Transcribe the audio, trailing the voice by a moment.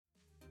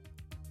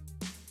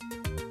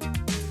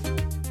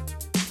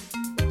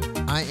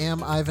I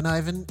am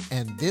Ivan,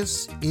 and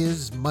this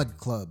is Mud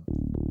Club.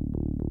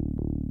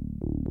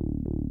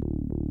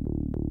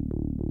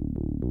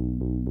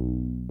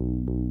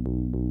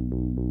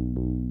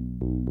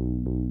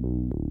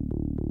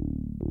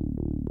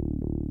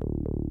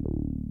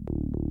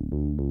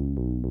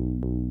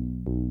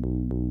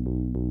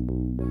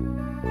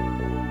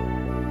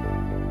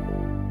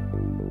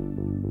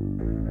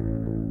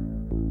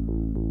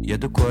 Y a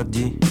de quoi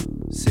dire,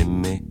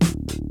 s'aimer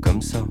comme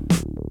ça,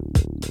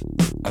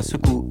 à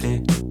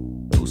secouer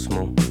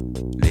doucement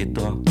les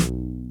draps.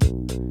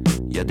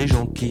 Y a des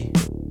gens qui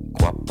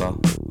croient pas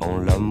en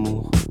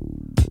l'amour.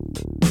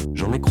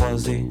 J'en ai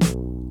croisé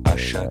à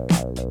chaque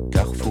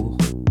carrefour.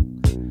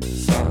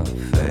 Ça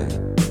fait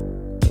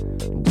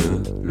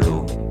de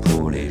l'eau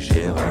pour les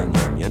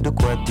géraniums. Y a de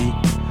quoi dire,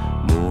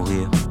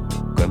 mourir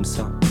comme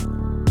ça,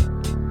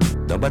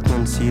 d'un battement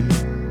de cils,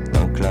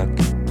 d'un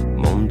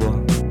claquement de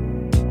doigts.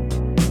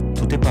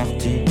 Tout est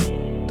parti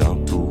d'un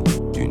tour,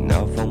 d'une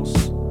avance.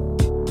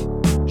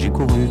 J'ai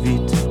couru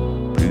vite,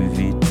 plus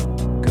vite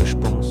que je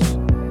pense.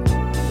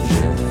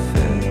 J'ai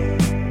fait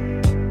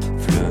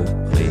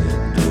fleurir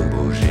de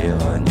beaux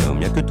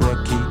géraniums. Y'a que toi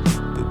qui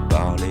peux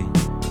parler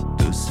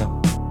de ça.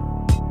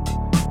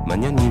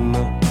 Magnanime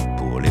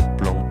pour les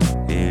plantes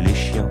et les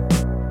chiens.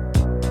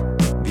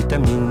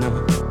 Vitamine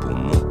pour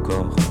mon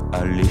corps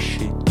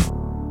alléché.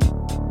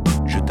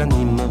 Je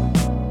t'anime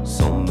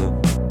sans me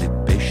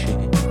dépêcher.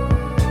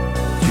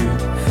 Tu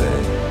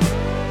fais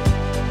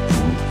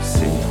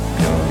pousser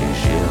bien les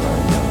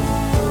géraniums.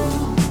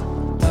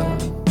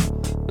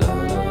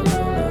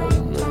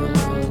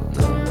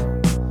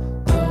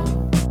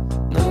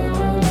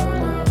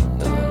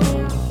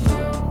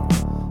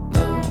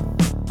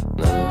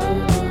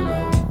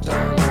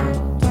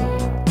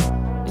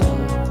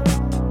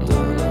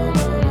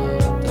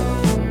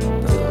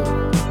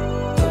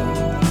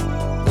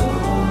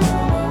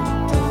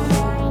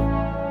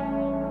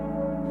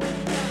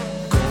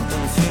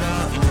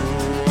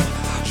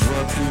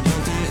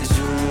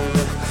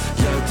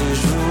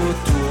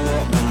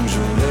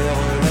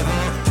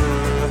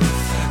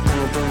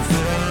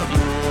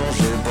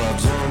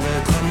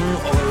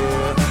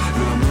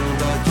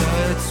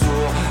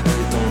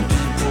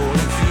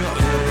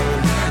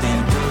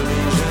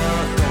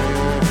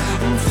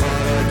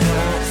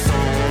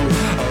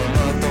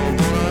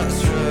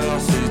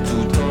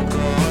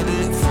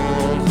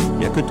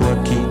 Que toi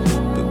qui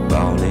peux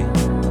parler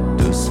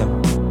de ça.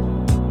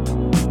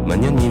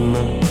 Magnanime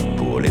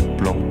pour les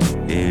plantes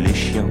et les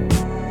chiens.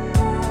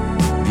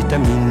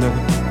 Vitamine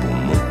pour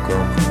mon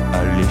corps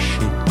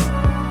alléché.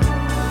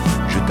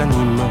 Je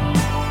t'anime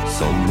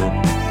sans me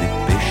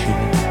dépêcher.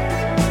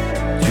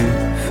 Tu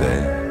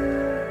fais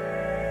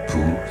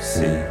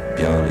pousser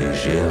bien les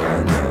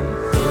géraniums.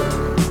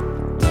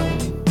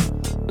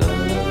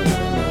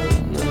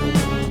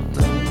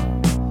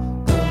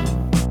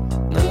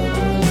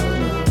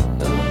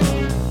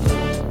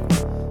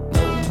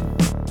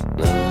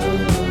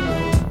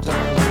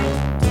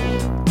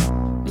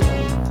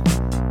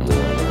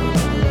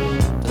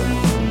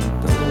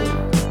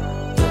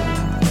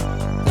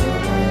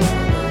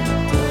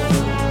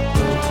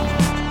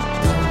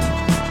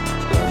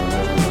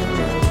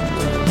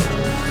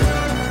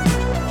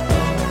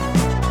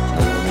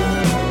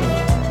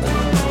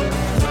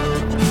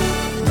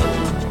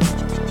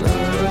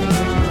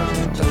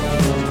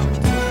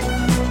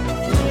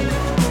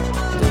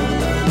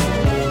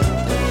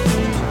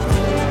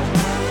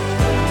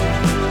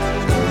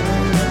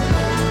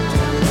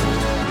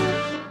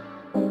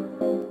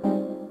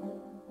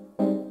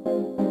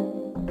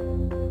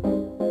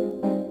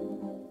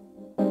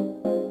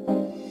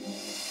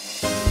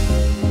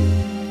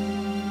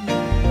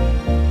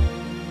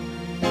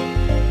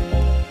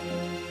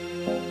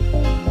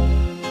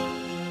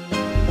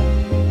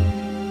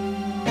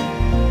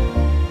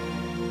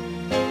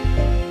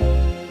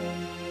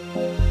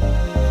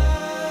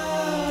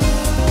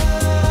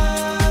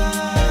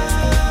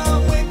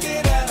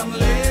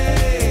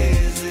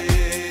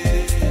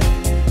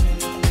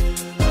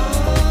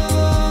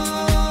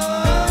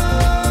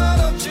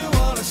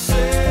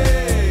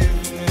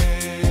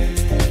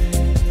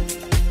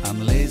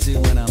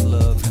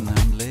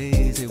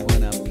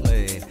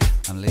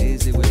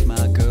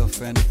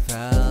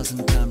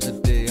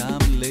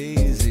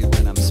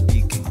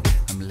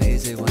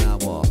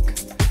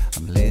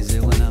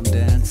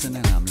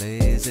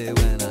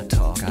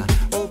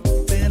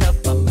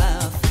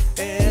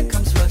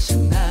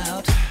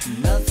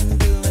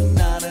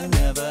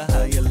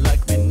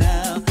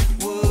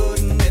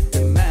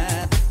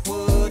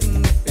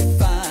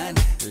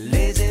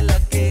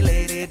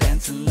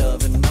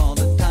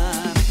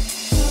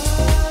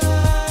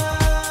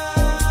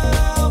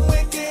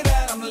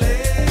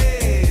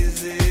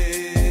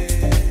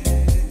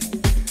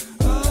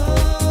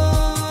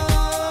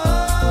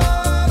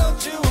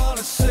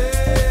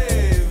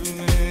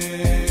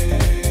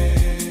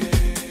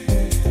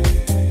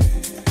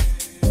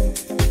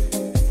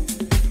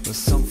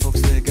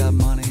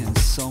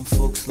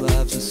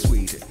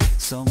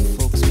 Some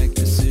folks make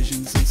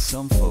decisions and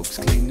some folks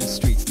clean the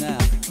streets now.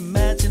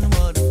 Imagine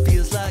what it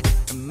feels like,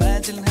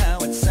 imagine how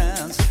it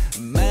sounds.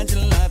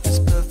 Imagine life is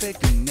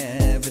perfect and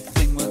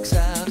everything works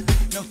out.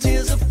 No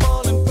tears are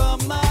falling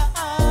from my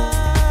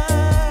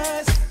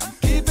eyes. I'm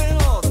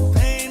keeping all the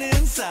pain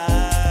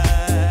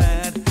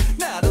inside.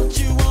 Now don't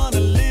you wanna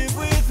live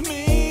with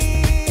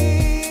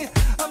me?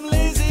 I'm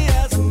lazy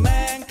as a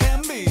man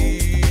can be.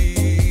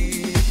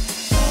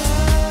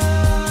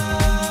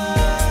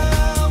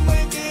 I'm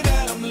wicked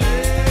and I'm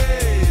lazy.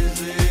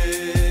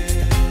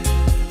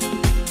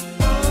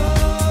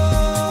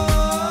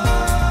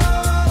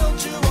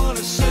 Don't you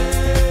wanna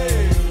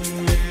save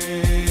me?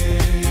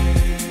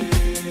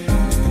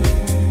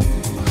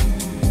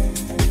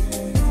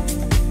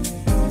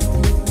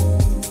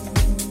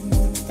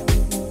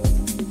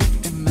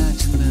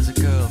 Imagine there's a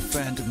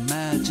girlfriend,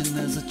 imagine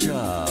there's a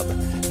job,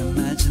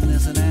 imagine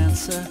there's an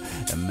answer,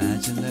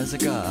 imagine there's a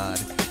God.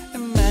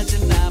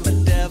 Imagine I'm a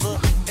devil,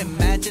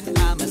 imagine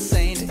I'm a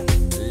saint.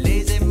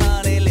 Lazy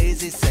money,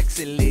 lazy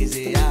sexy,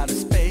 lazy out of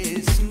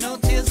space. No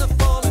tears are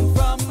falling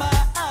from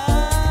my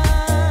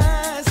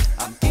eyes.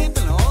 I'm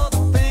keeping all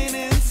the pain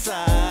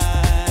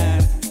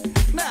inside.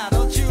 Now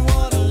don't you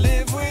wanna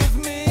live with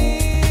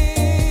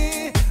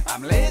me?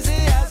 I'm lazy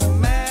as a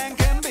man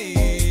can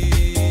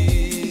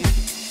be.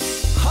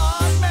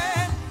 Hard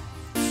man,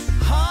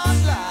 hard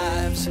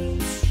lives,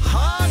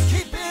 hard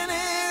keeping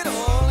it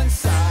all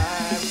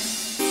inside.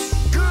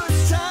 Good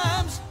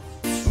times,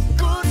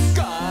 good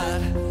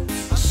God,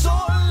 so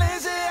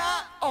lazy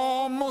I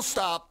almost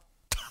stopped.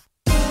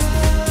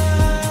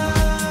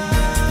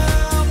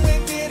 I'm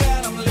wicked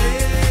and I'm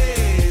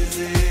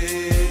lazy.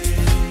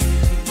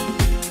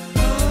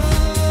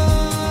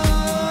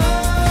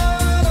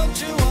 Don't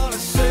you wanna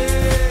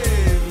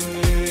save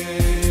me?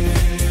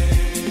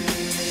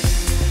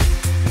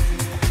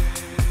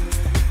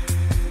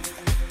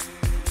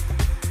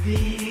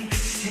 Big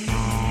city,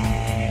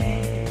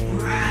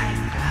 bright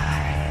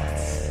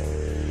lights,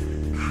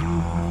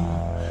 cool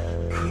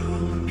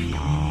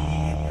people.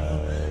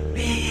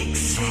 Big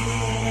city.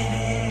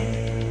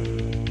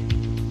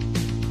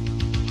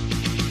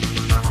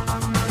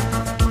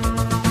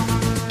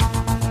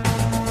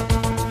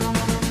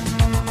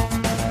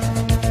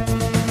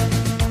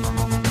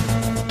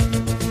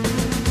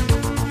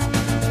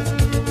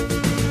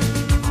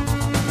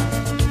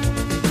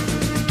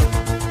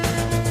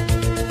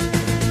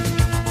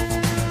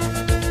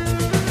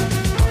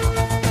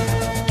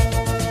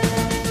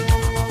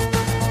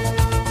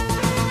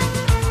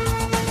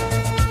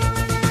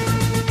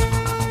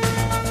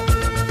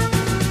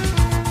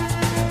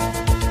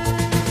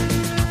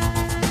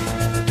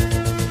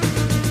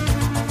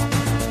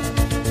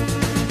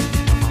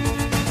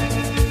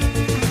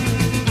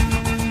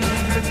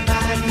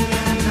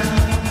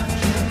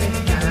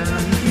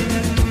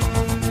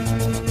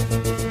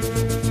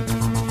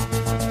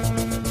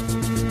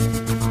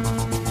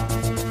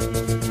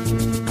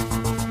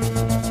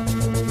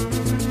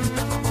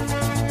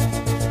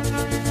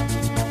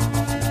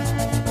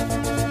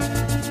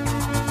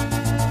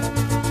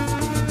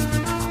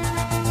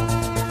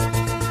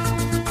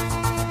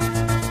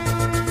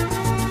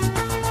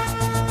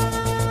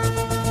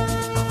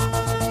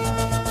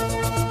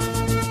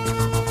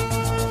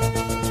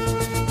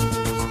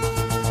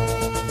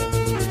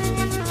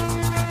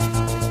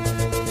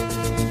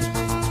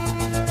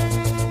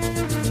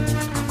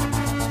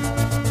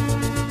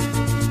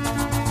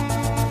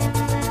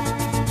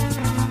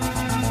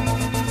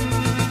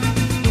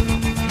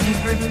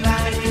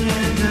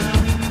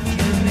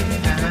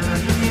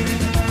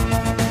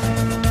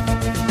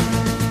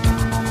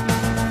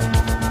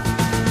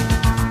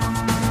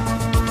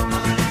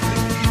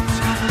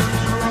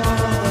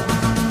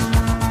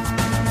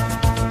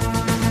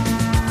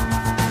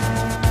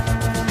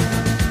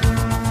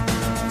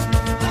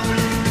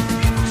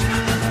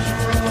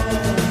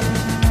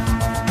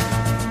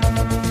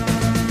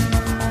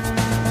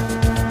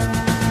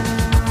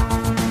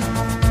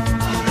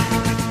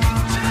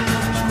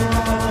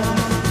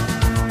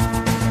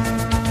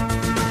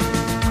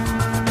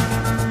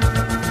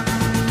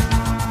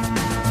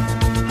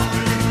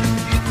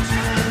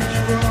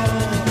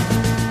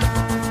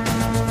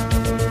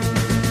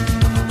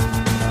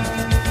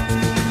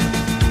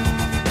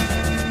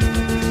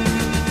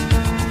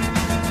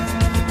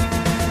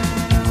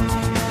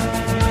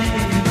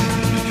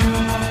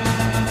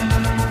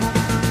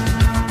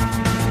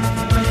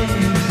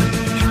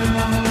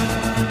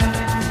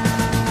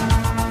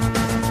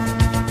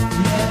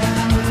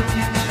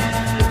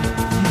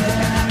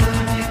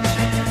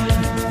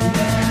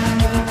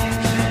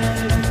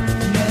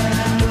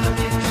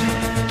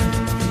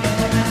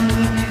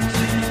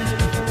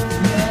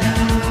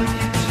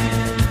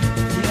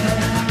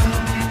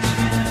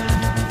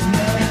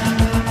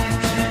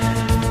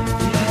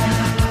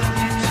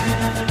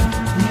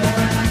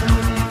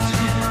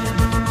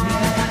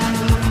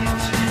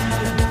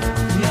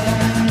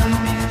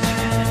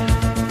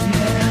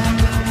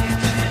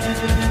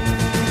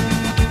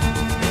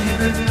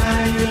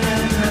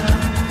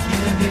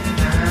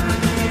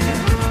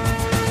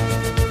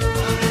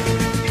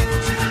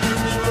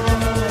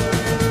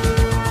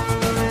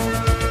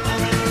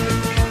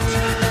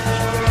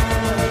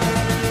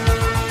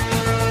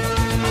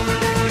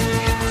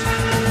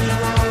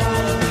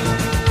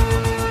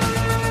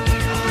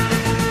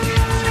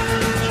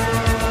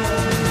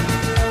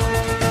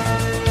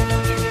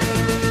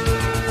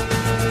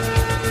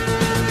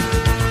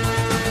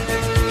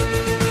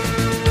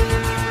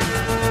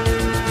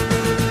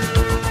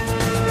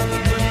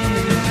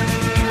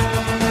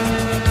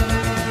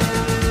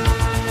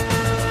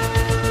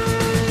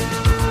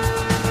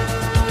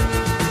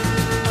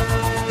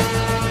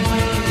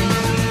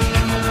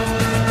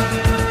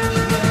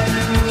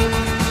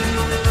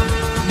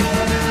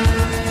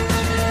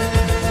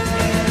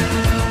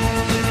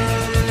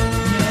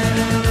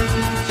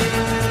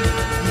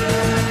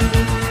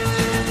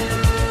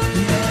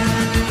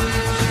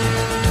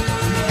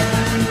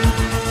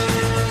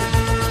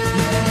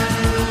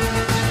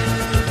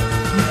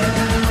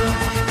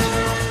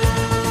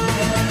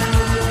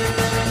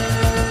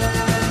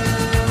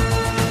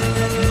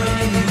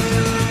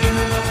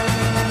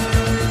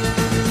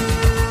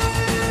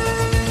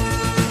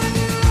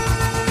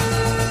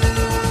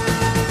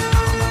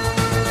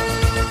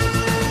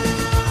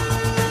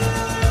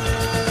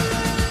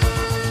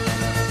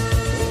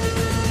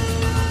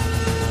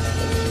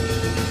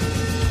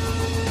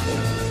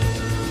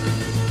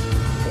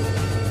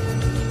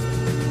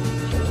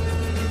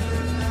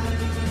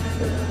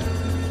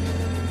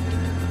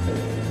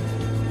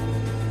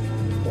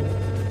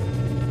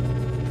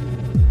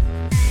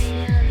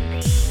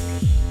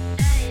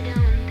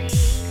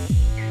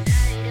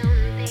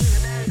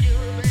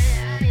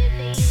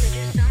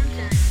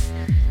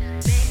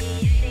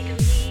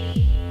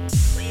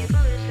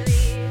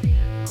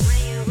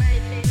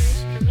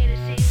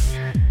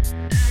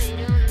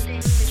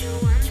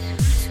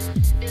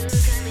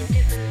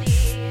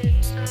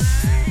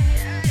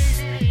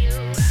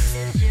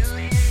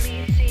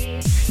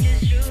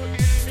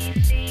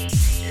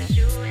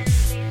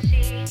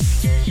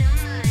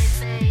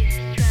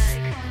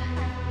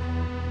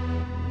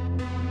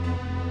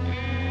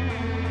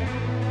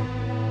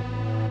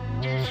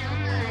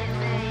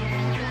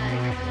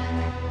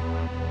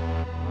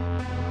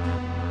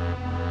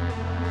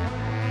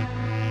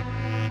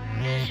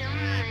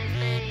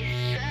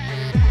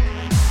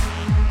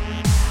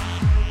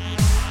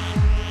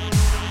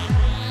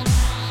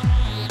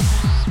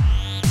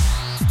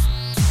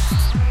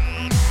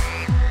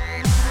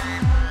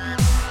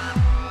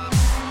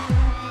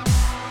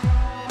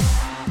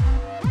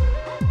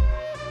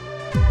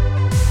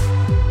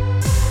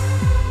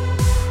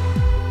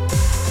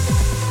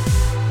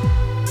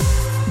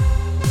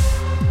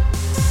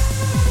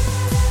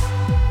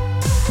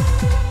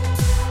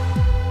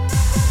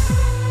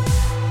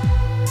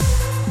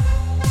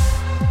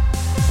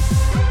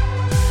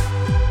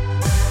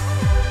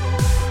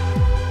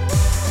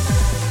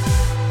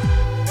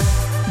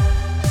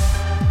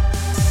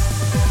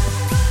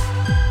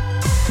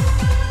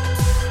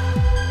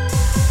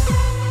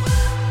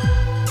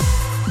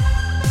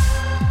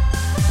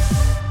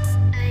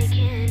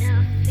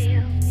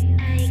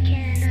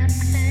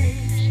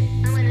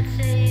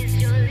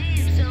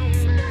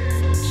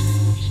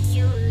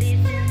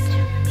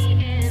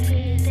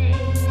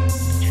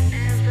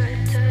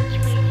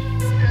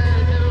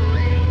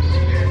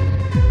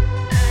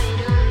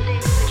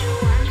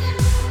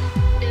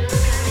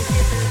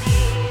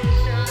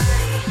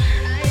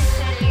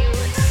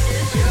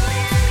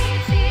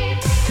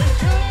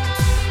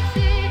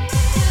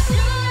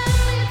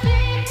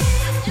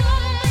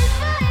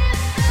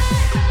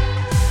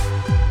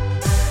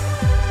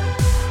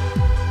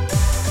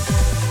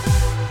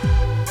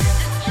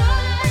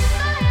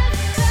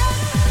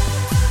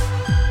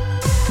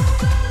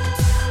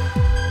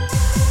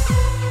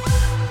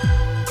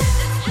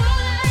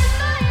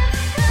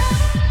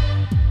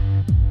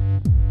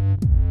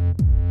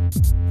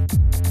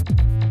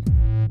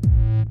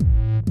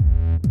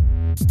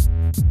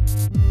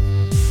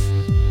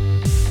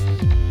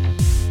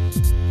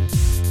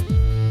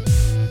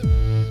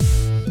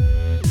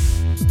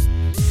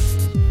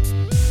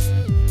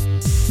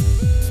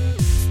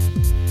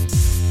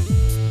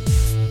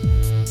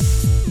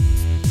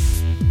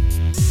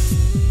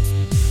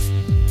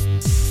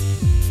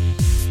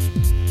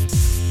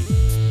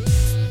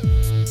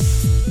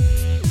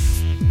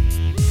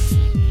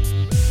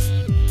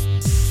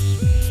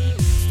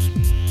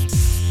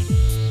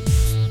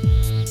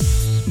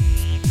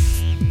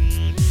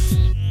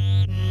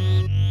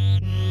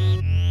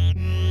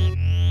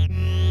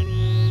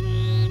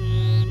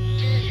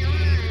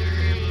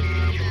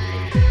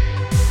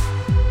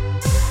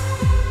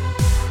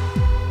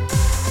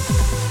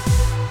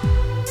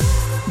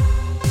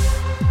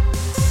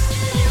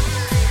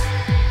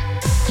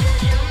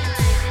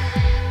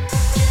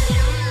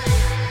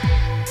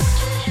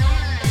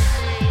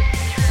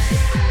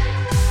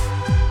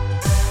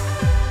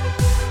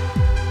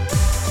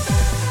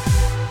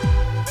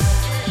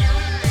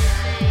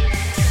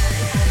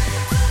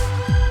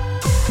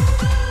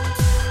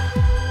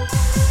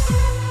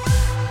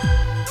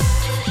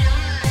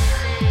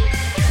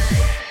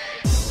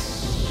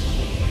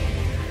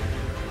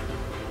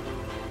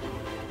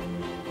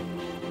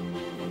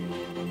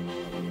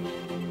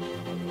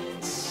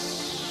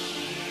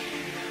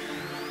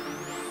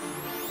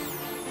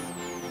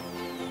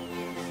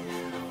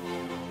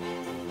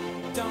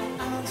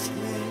 Don't ask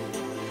me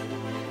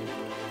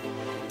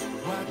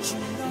what you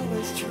know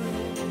is true.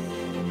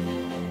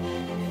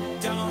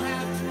 Don't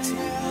have to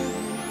tell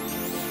you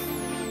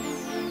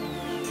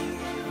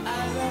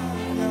I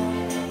love your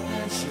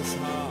precious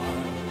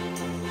heart.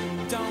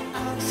 Don't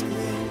ask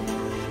me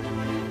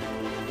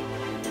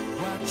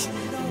what you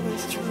know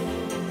is true.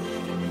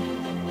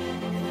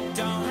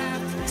 Don't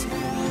have to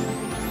tell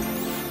you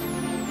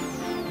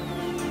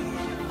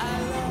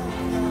I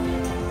love your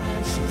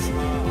precious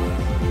heart.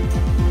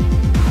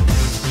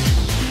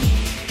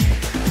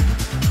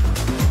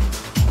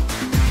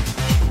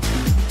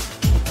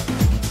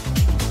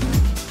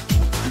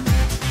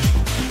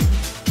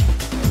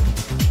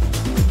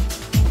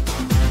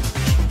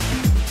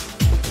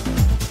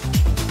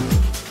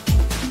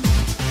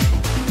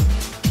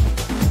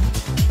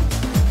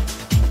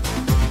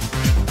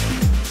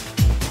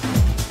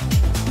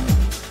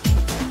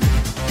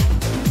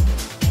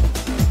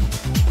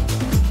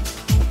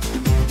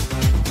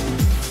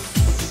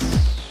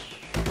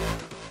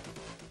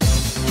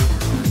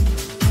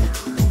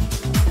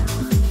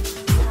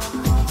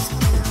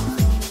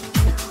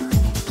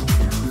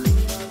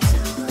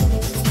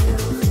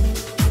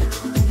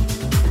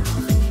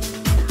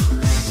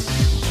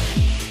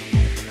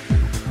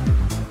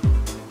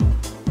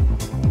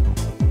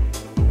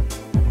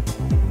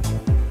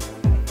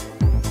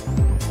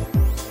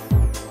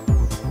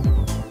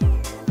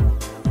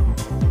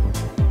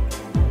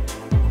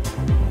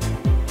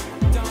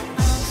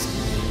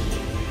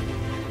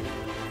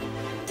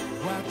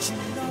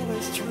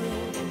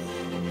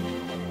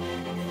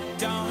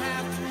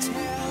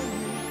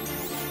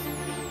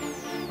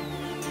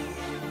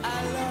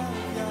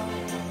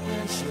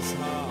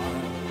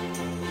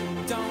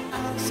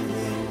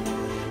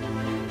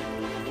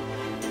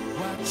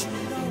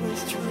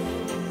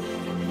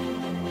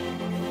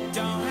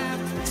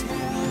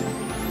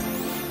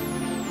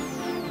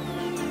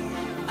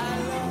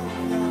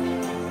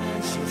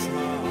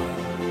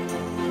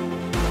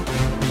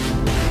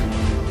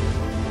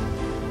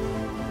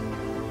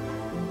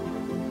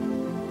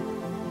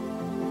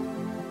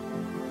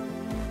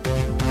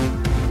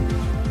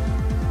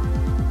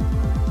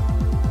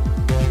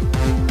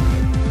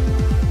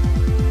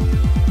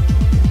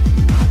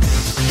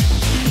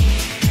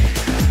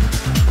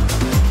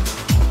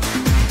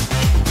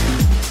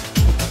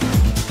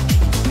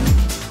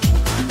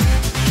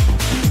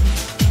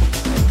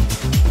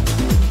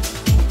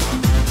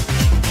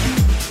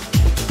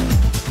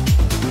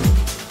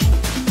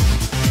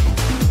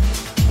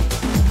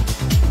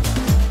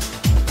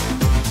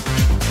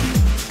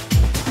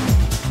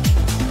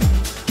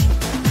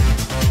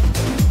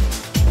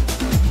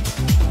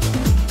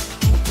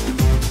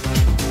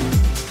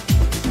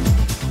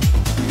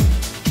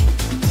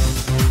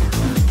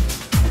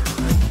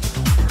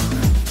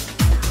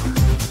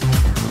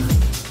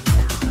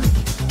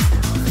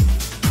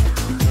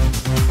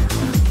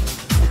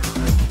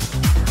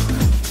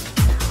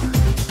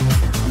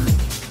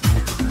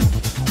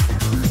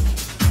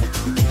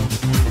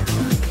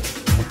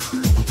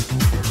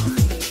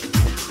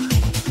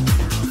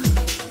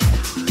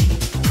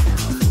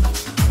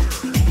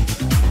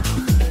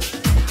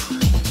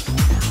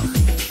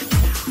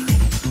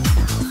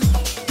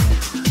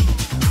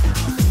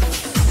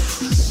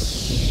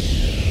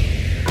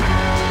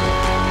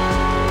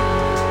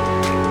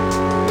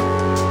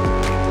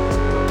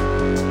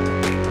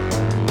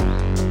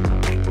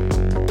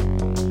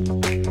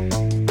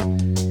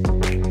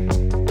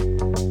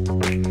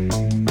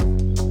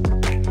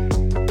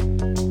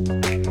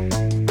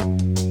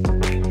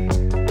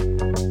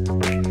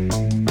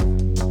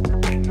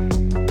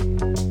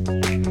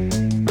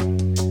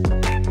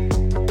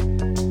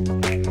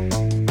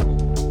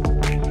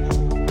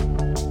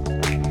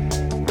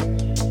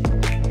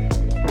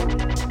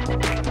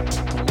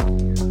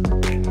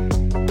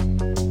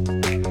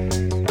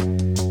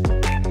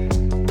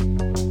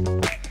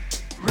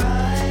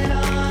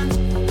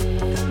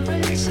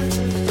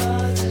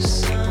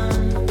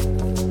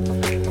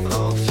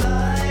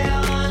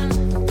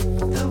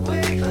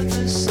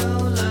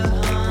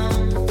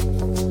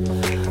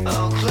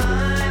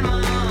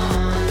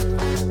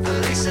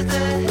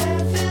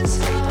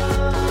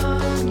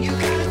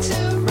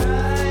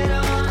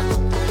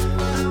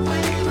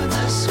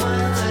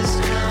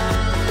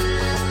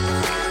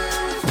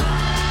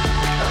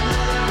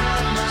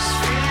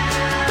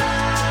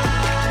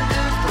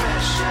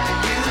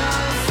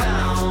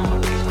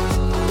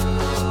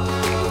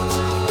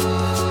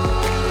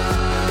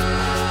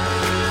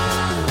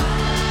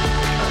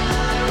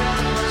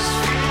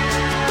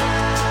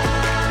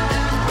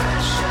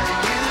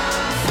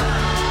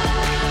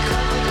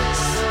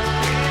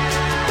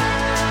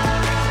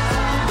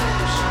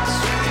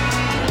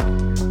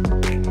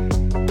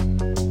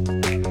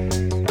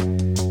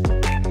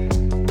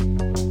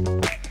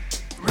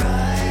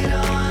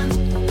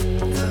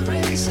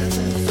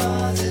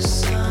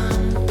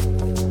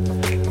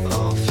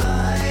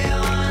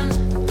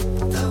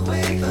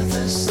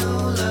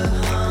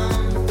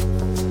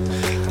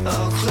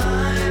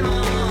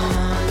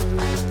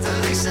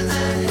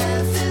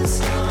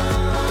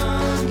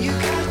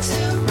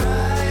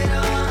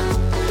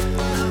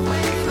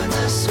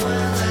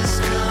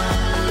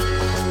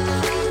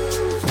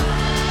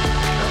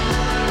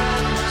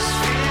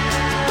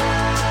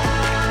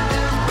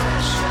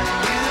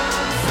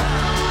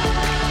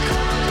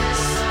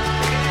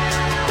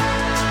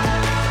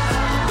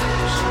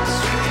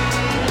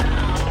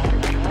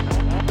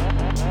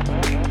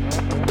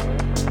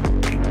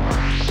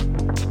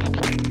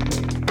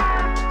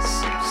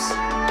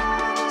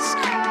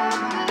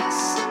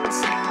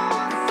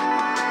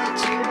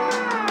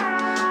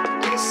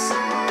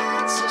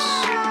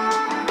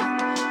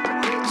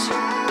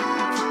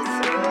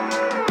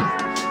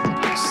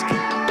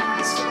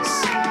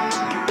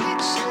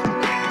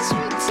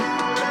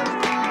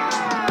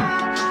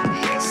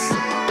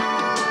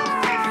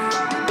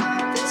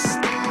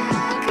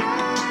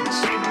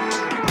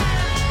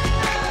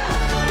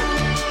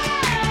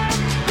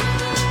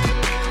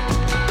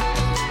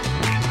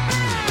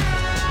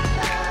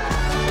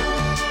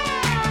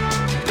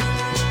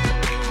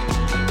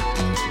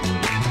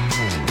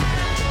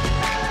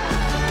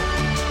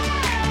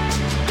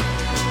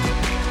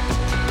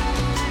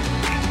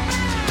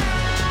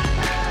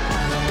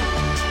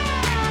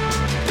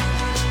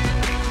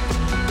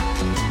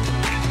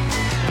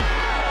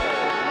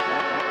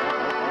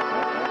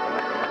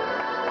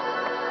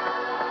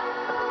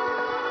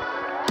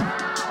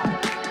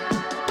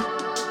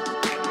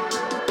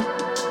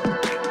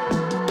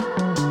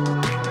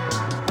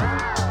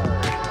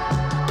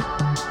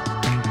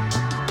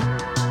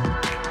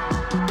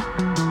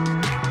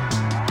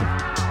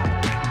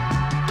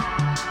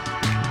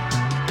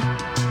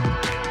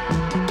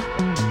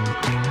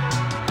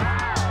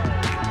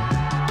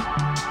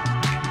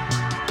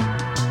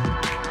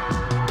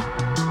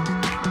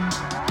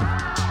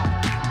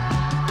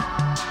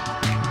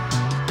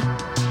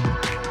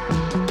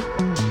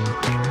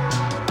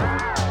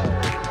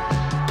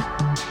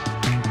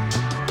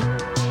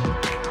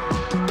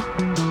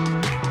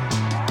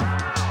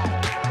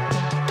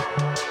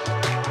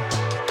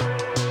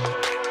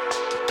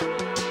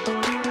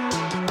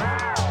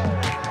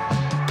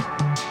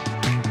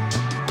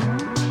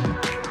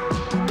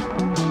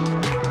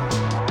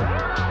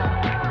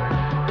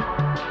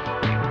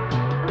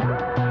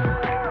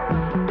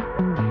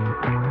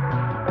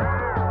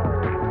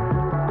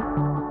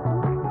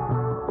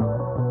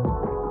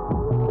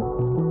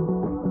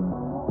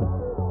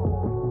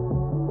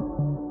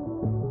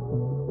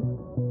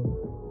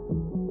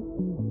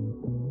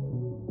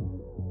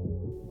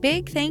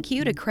 Big thank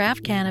you to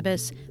Craft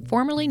Cannabis,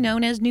 formerly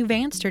known as New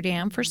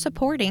Amsterdam, for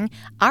supporting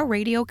our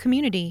radio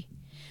community.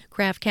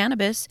 Craft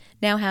Cannabis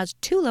now has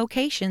 2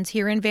 locations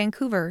here in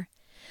Vancouver.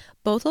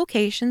 Both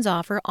locations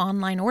offer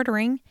online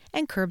ordering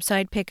and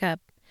curbside pickup.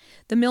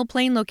 The Mill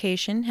Plain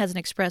location has an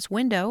express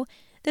window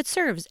that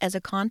serves as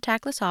a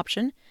contactless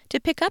option to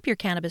pick up your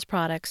cannabis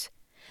products.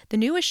 The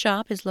newest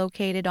shop is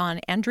located on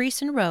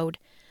Andreessen Road,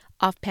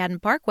 off Padden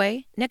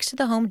Parkway, next to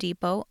the Home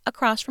Depot,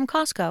 across from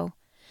Costco.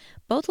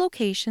 Both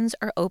locations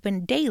are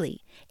open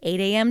daily, 8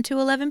 a.m. to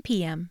 11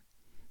 p.m.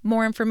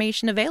 More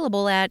information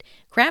available at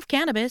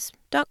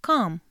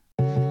craftcannabis.com.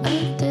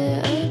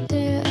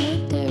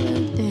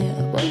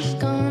 What's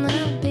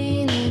gonna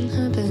be and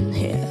happen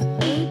here?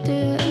 Oh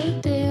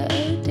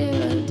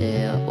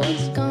dear,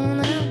 what's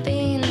gonna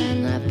be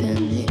and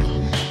happen here?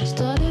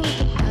 Started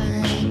with a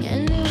bang,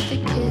 ended with a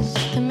kiss.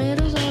 The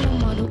middle's on a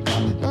model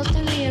car, lost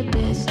in the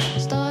abyss.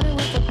 Started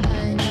with a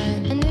bang,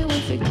 ended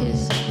with a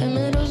kiss. The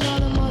middle's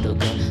on a model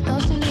car,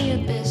 lost in the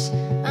abyss.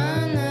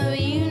 I know,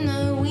 you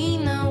know, we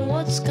know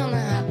what's gonna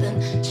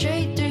happen.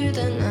 Straight through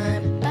the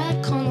night,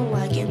 back on the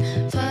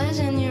wagon. Fires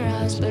in your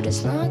eyes, but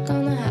it's not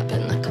gonna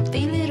happen. I can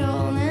feel it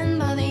all, and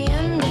by the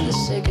end of the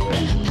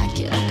cigarette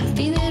packet, I can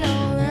feel it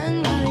all,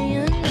 and by the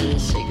end of the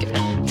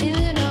cigarette, feel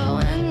it all,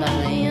 and by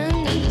the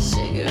end of the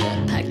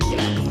cigarette packet,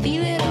 I can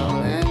feel it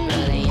all, and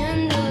by the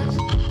end of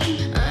the...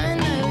 I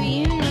know,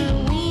 you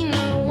know, we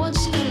know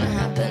what's gonna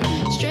happen.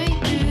 Straight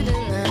through the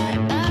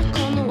night, back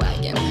on the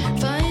wagon.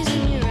 Fires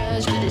in your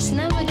eyes, but it's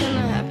never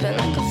gonna happen.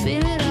 I can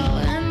feel it all,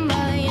 and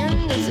by the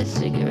end of the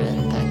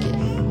cigarette packet.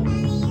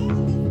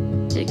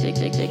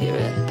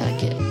 Cigarette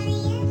packet.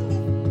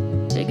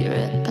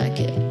 Cigarette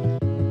packet.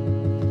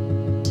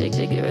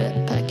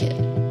 Cigarette packet.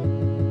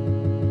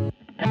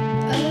 Oh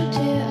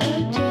dear, oh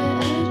dear,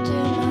 oh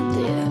dear,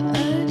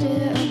 my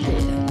dear.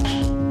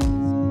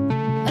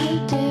 Oh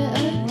dear,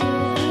 oh dear.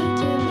 Oh dear, oh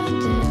dear, oh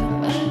dear,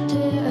 my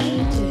dear. Oh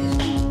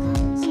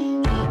dear, oh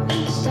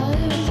dear.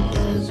 Started with the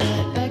blues,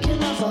 right back in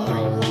my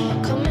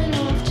phone. Coming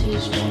off too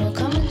strong,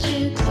 coming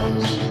too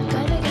close.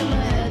 Gotta get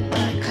my head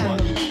back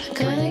home.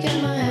 Gotta get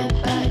my head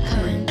back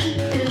home.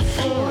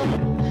 Before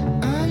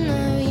I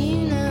know, you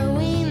know,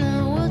 we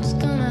know what's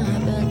gonna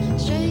happen.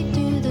 Straight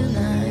through the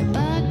night,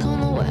 back on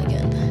the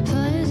wagon.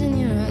 Fires in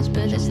your eyes,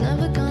 but it's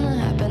never gonna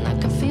happen. I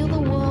can feel the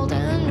world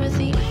end with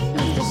the end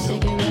of the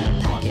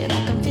cigarette packet.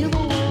 I can feel the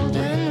world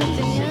end with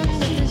the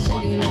end of the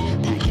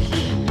cigarette packet.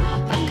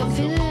 I can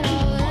feel it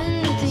all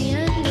end with the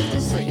end of the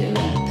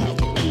cigarette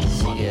packet. With the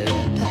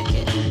cigarette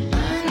packet.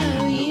 I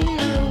know, you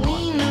know, we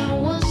know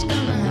what's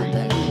gonna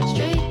happen.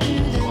 Straight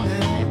through the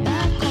night,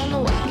 back on the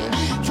wagon.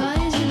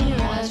 Fires in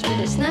your eyes, but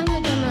it's never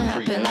gonna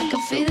happen. I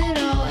can feel it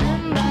all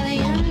end by the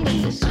end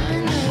of this. I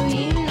know,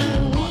 you know,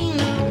 we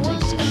know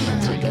what's gonna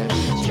happen.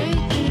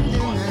 Straight through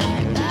the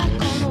night, back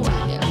on the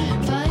wagon.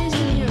 Fires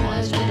in your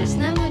eyes, but it's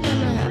never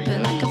gonna happen.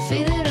 I can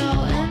feel it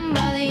all end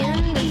by the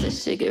end of the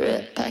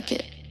cigarette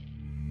packet.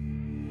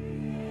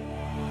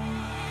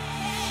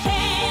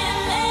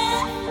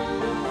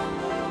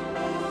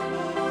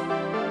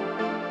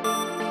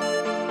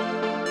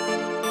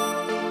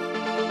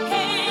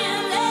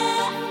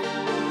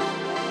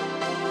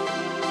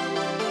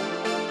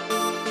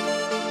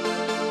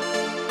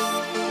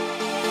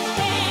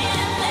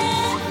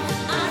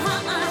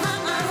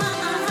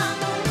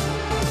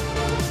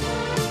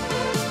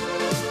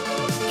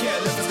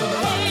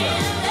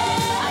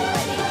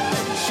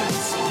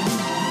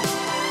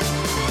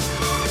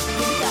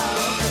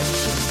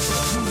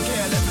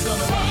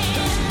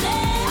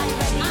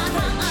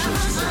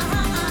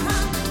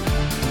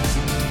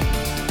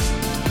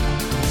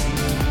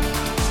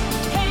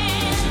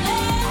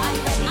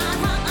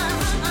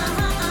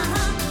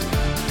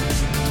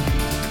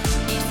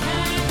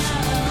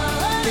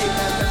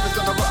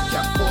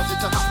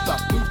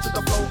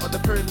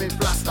 Pyramid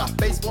blaster,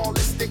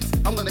 baseballistics,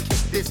 I'm gonna kick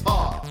this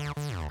hard.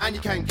 And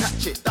you can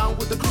catch it, down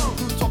with the crew,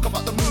 talk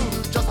about the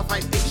move,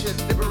 justification,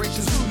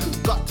 liberation,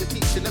 Zulu, got to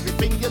teach and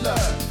everything you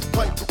learn.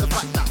 Point to the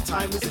fact that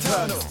time is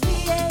eternal.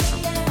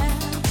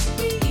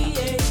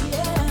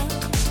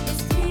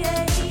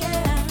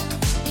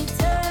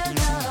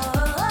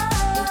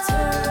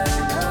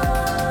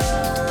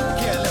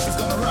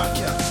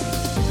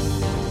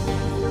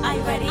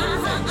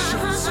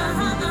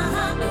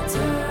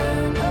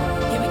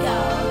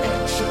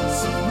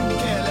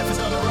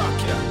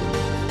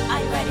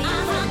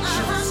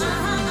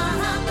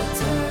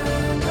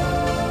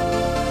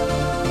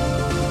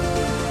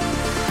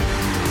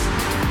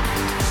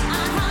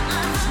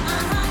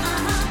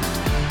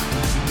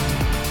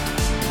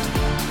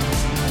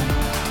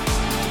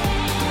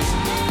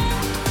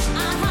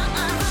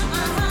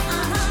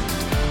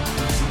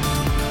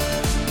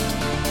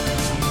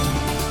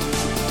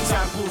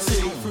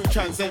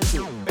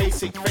 Transcendental,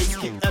 basic, face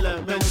kick,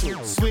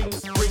 elemental.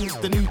 Swings, brings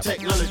the new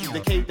technology, the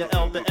K, the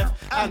L, the F,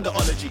 and the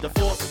ology. The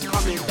force is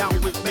coming down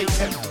with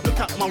mayhem. Look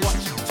at my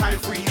watch, time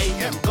 3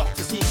 a.m. Got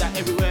to see that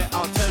everywhere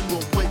I'll turn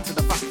will point to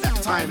the fact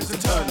that time is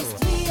eternal.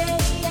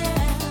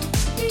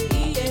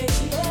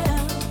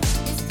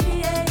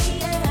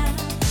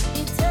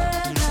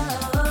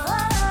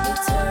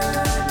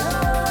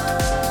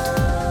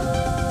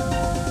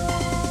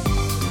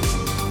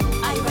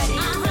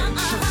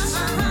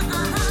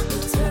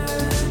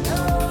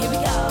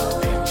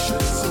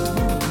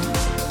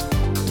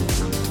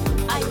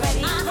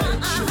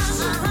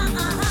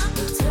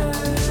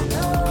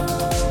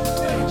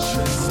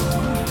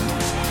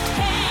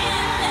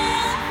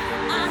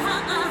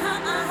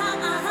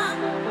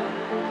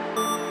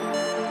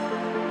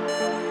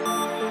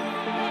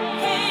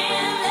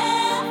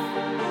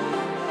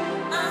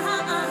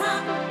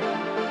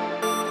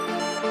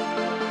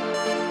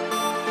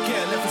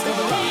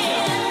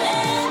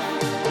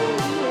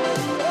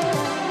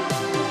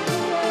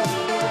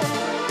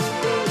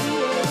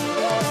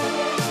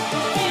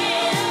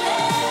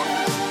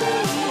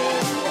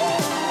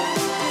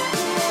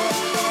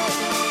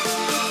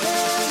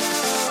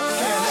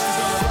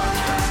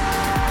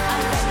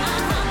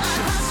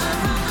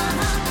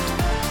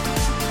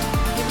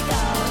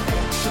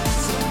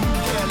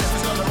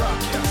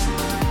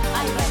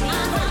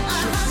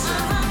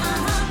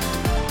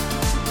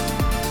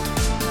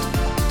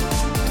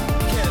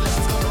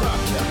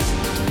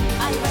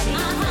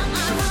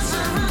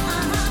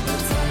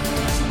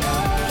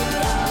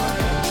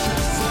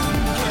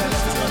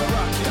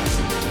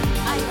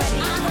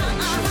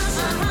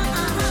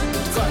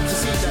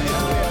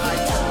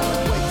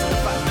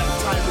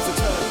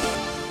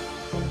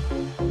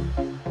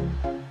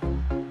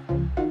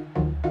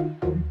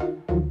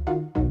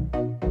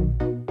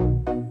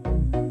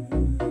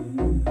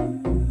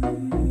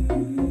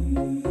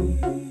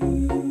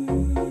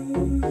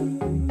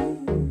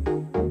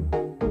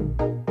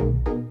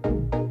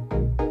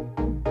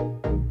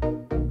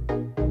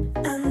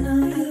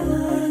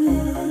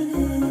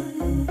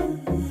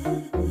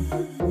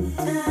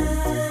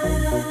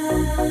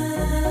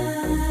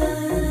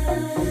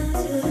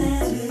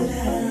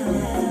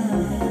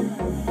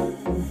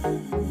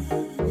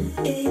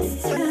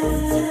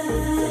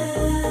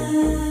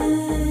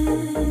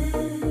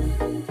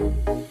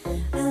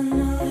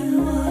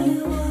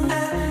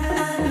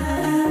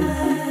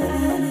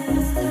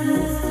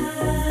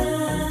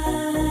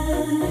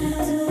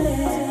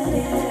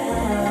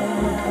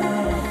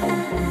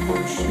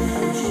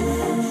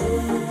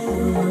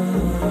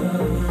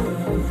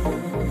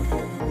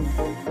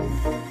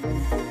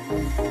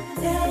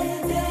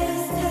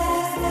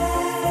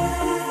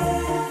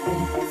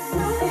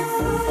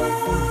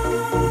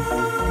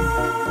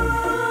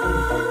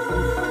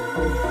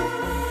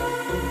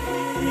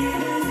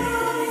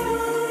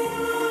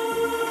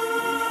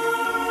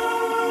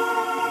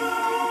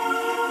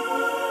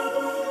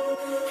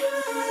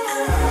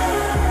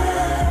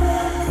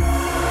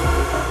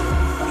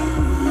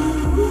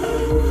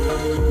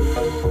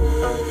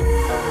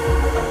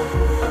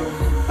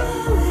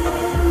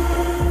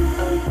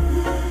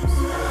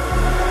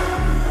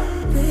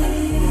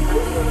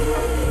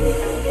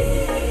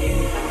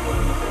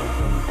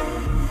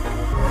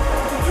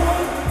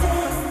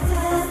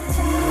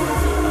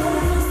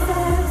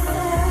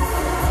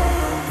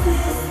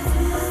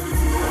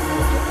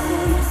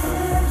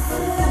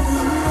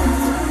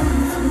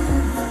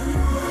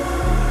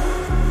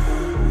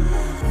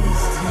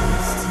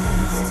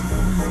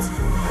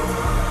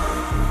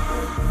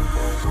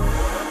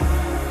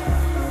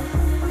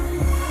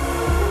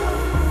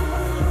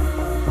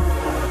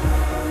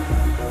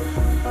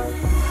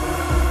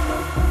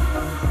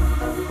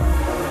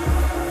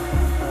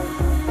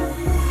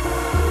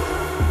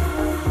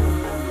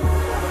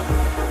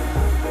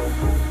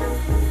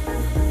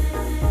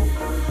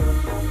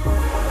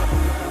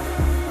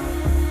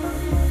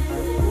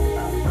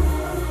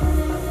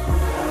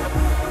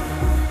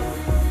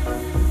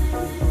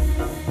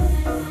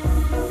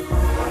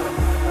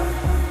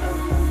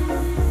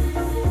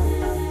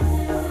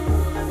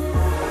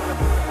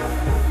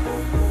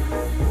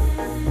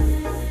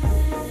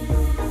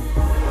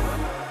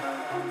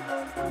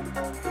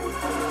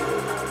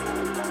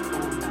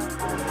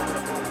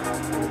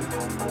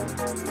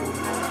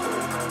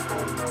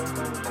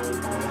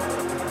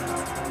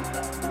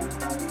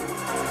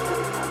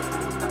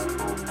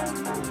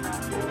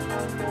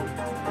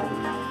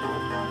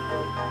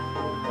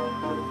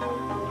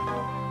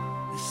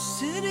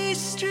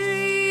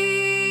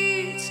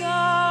 streets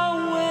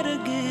are wet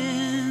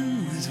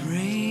again with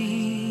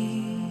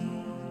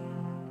rain,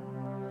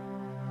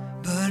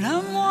 but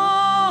I'm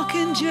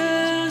walking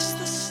just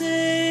the same.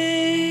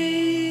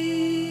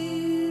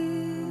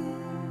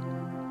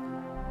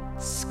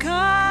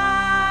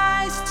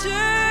 Skies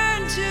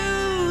turn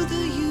to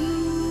the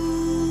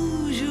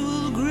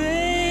usual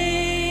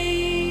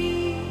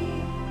gray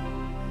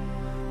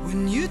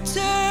when you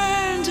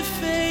turn to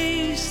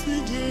face the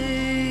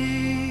day.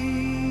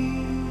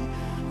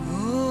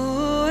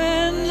 Oh,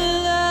 and the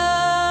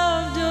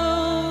love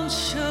don't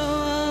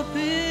show up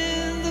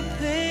in the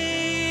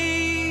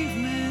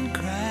pavement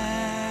cracks.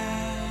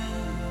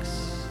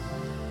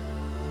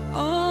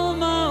 All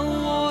my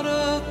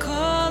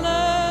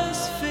watercolors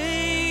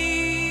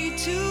fade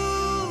to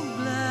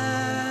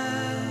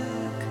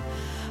black.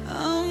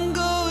 I'm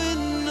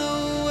going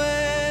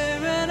nowhere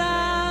and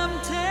I'm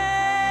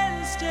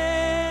 10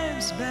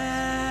 steps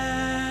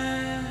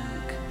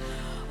back.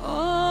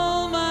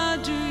 All my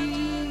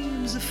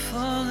dreams are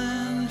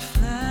falling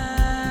flat.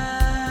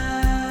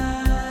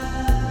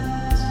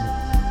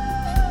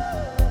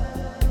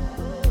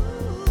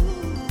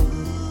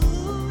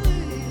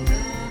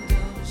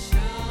 Don't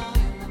show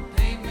in the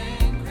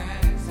pavement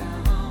cracks.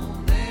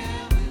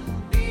 There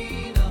will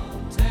be no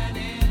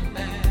turning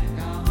back.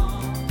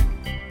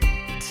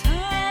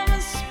 Time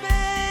and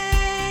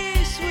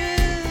space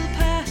will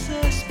pass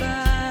us by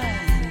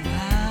and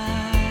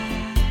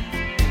by.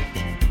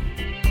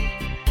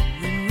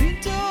 When we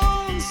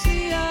don't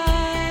see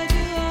eye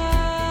to eye,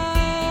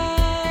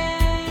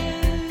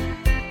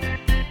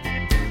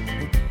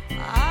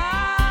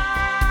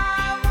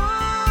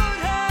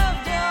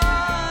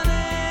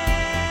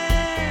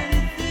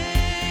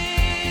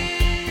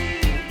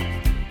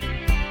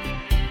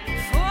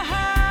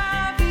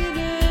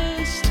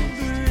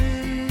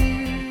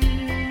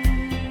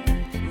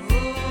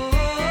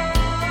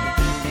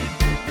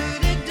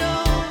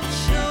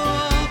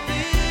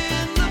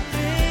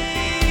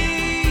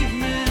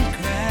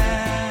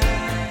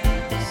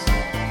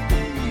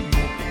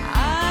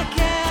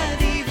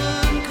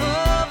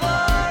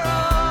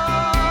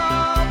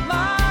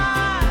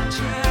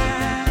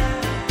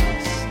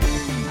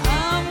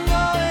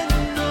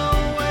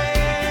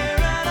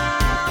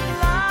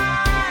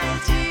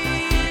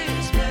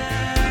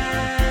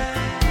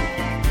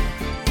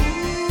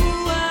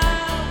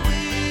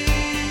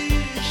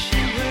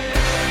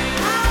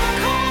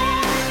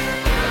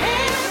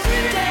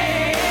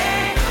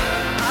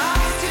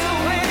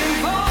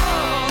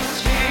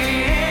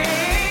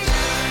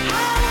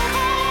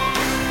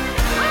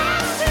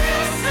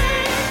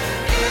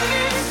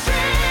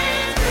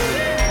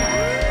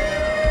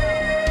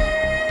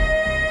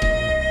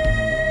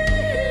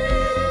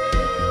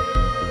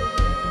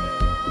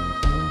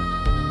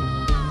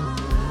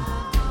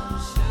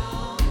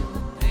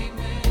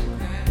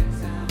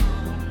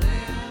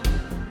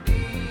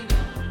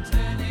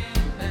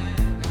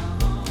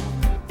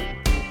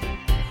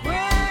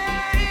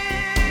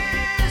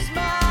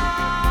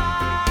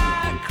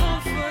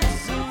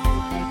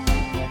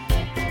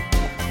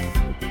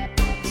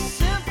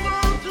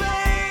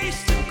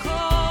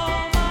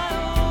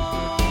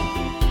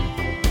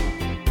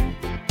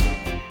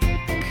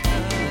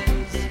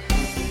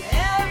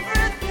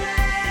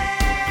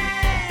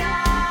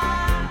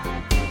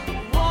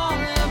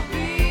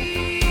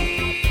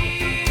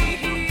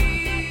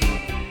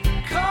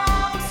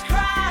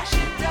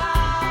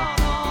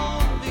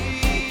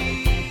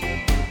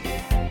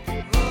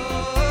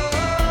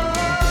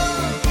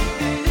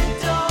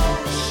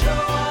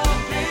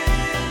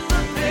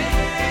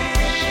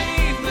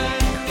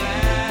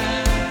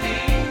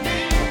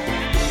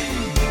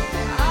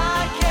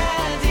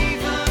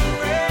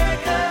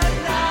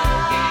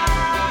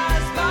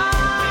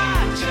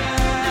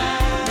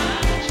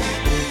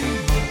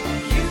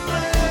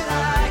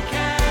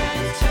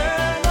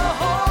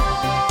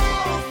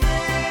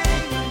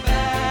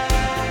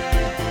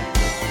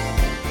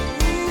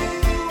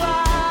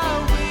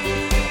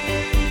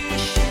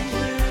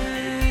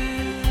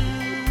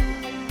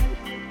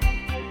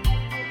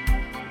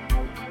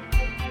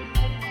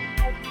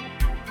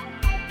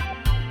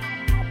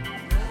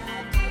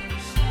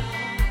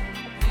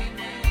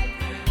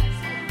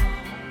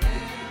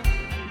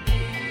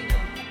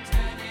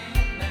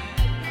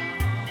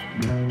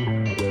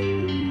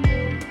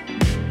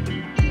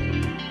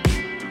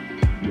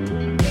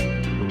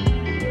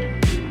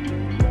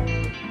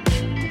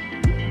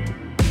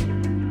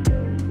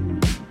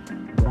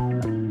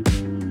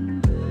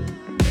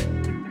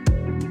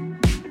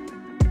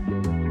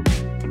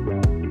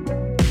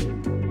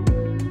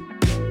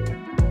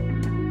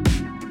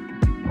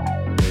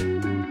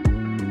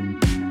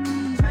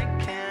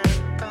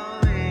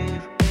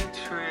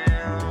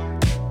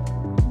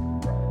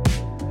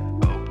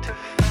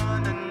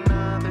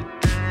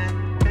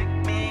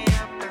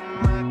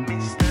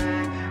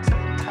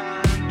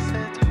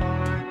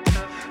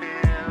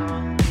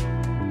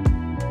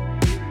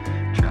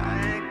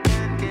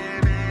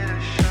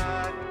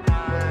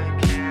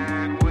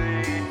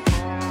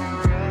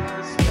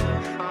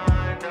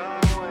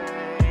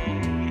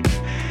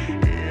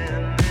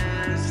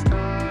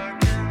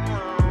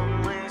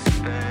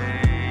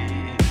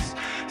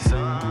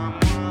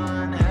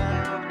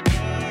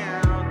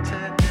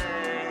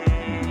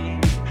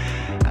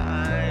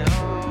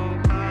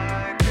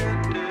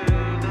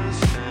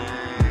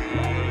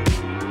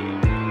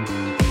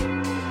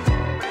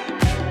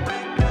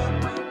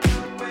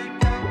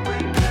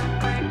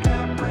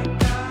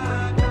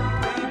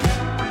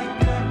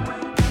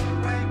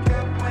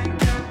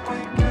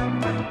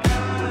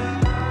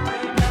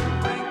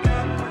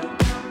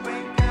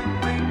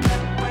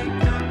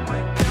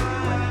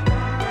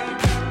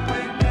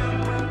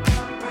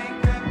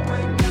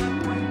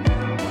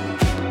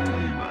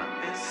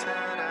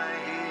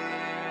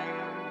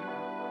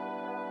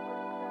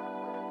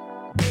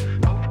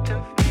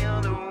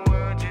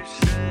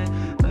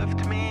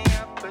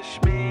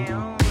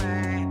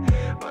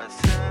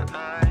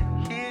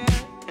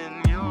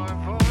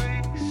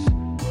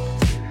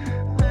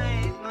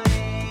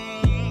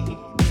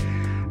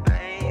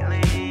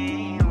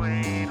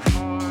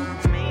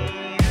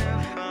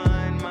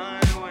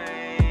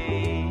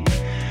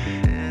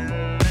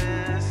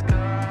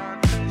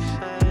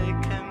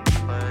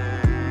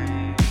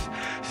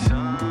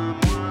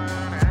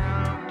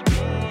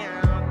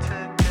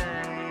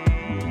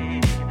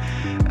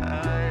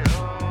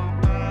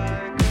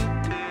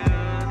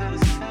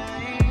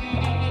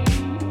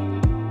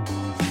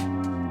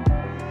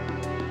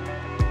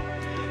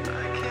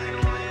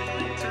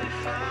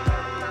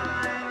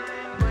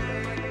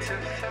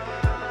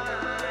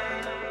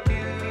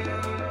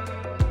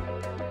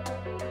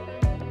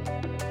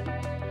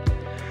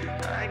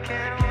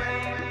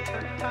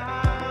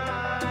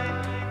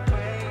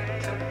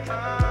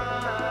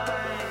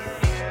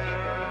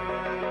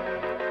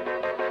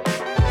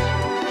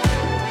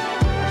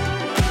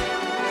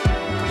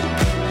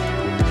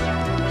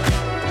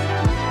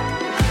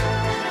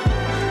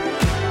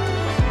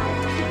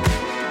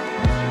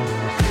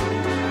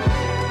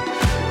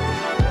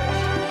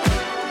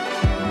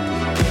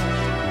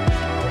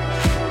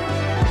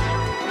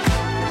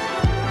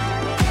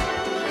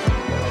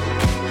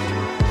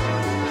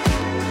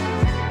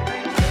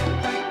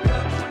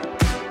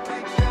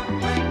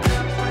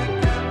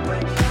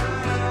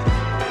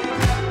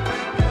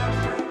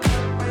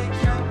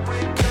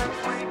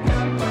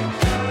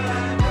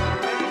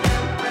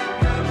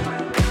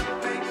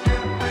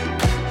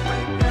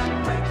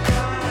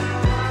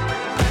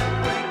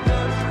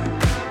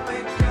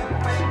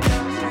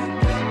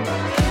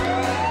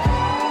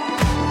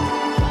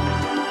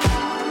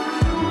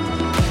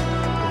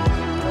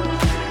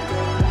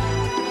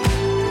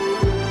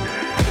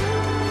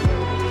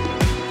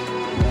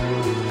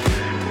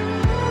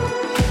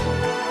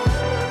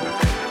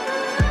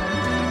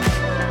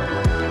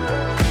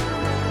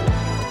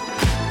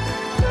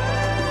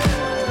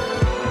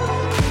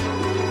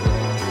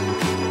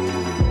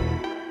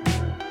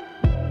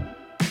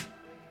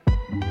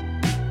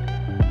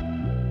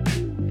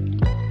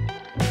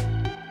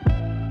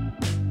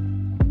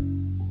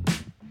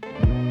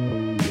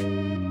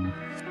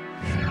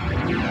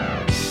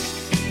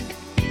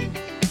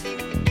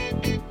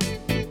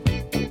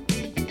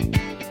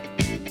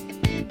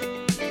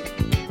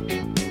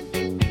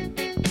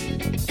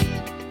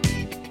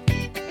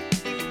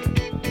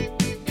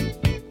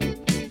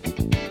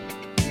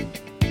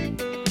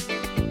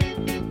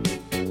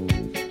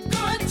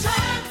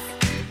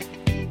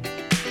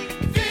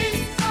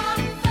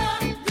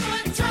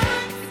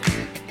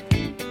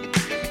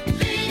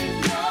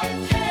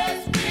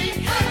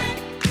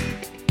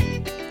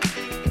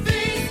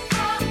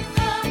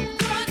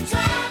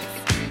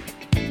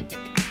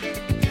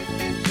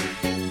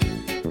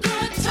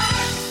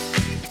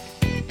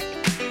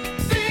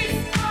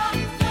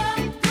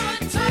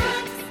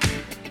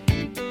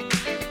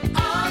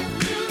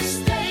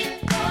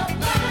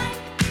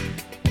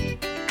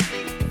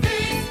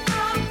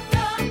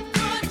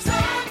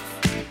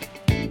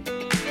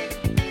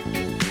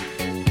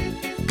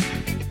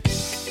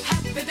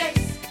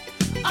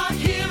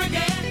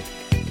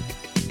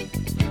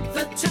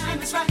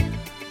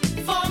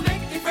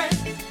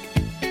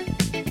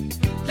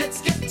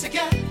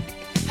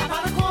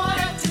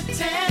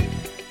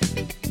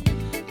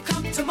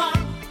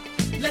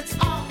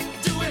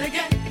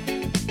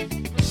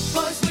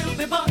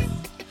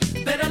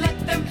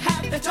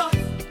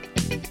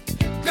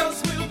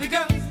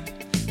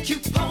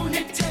 Cute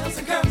ponytails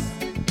and curls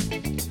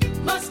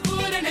must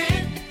put an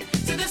end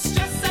to the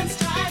stress and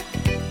strife.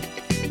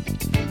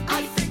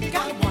 I think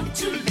I want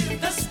to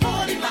live the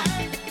sporty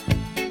life.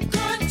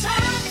 Good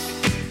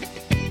times,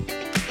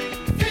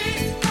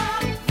 these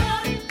are the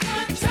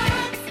good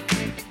times.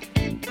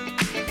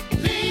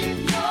 Leave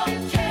your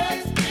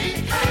cares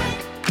behind.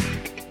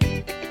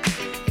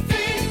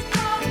 These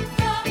are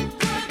the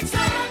good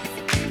times.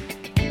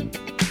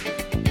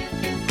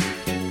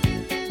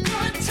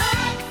 Good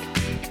times.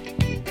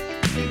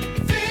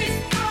 These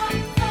are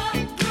the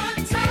good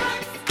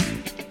times.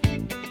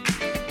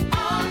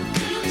 Are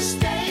you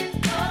staying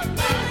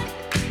alive?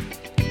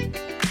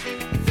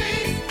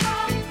 These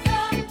are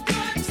the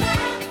good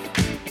times.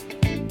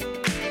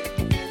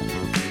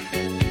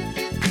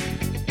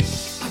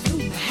 A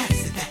rumor has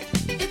it that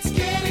it's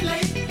getting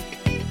late.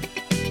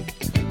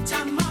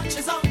 Time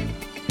marches on,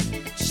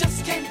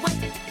 just can't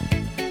wait.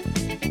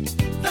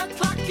 The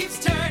clock keeps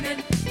turning,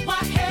 why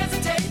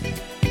hesitate?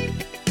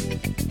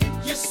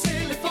 You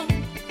silly fool,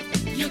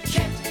 you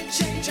can't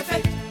change your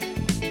fate.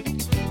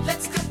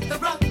 Let's cut the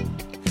rug,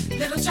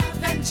 little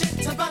jive and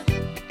jitterbug.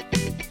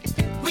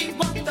 We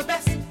want the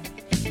best,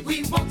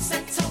 we won't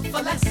settle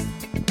for less.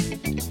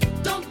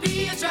 Don't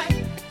be a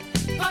drag,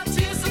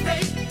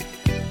 participate.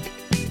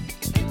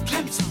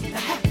 Clams on the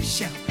half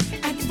shell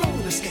and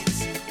roller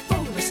skates,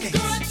 roller skates.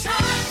 Good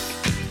times,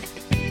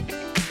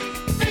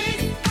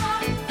 these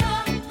are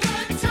the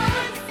good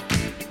times.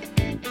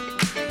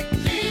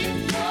 Leave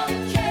your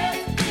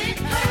cares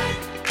behind.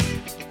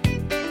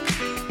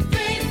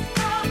 These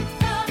are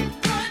the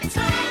good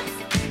times.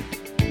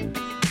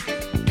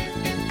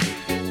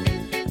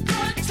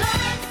 Good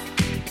times.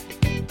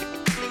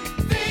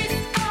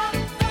 These are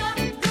the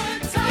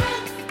good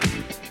times.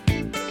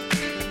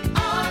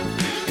 Are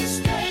you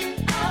staying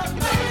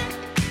alive?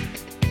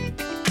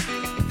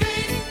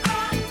 These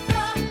are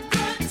the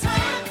good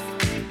times.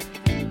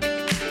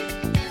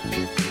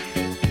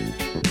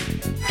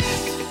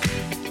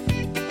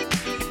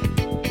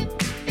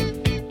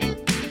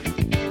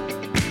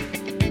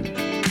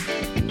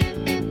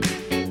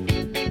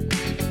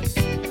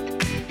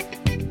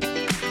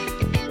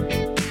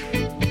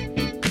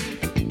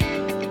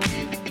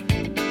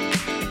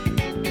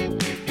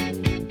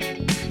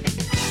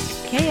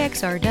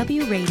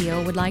 KXRW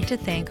Radio would like to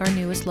thank our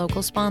newest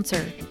local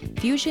sponsor,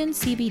 Fusion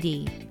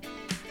CBD.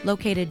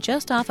 Located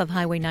just off of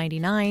Highway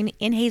 99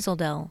 in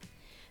Hazeldale,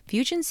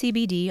 Fusion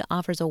CBD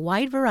offers a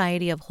wide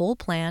variety of whole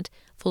plant,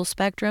 full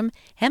spectrum,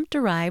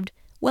 hemp-derived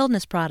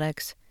wellness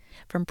products,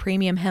 from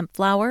premium hemp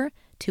flower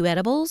to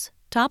edibles,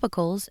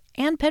 topicals,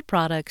 and pet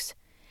products.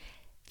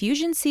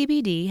 Fusion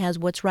CBD has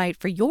what's right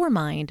for your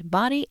mind,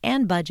 body,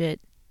 and budget.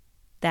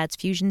 That's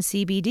Fusion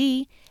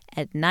CBD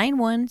at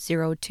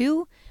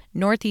 9102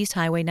 Northeast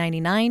Highway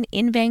 99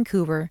 in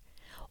Vancouver,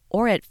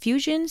 or at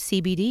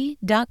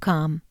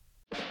fusioncbd.com.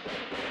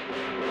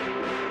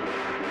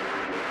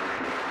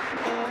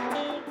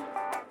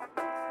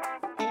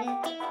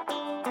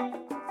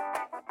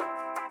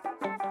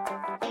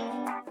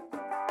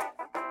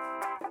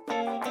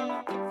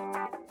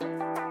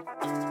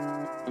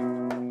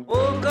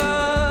 Woke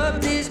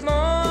up this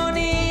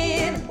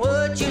morning,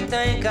 what you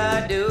think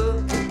I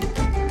do?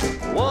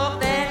 Walk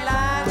that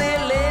line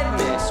that led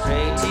me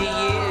straight to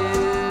you.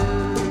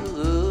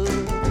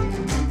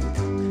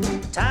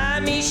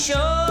 Time is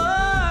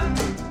short,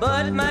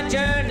 but my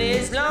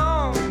journey's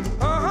long.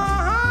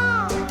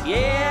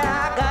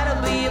 Yeah, I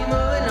gotta be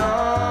moving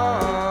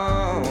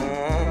on.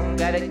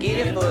 Gotta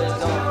get it for it's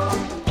gone.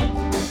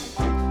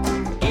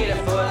 Get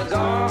it for it's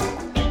gone.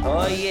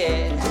 Oh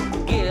yeah,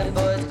 get it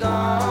for it's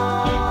gone.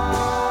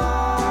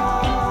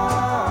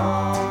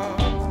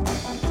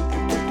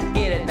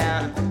 Get it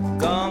now,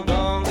 gone,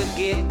 gone,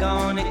 get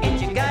gone and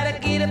get you. Gotta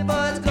get it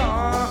for it's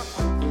gone.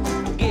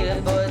 Get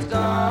it for it's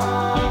gone.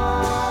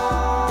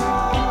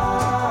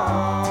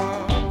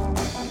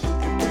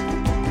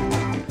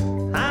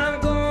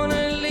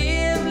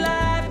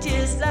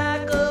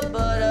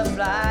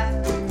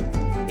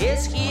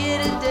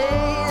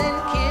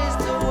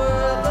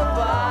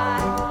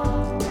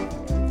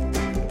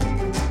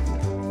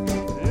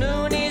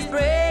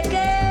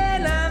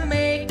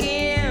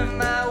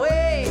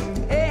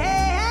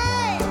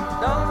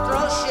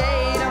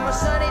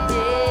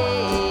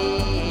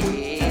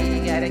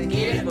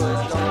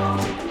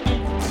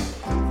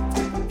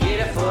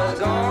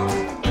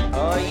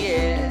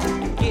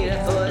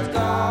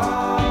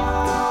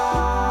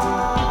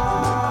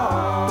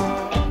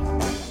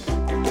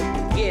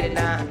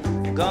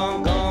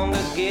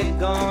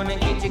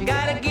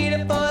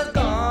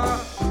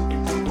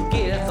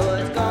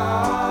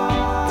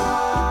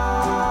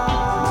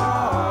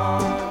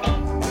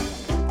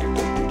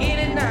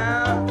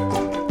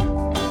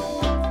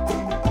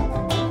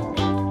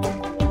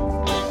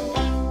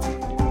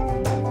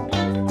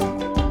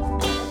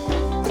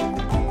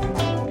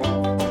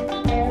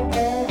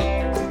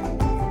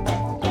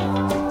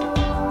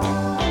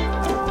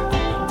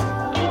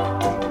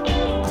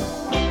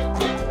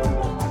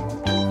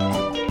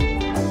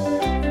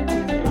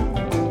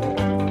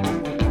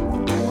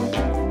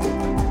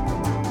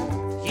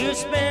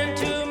 spend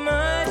too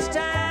much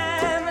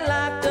time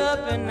locked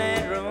up in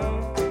that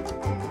room,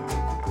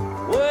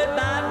 worried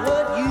about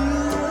what you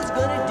was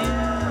gonna do.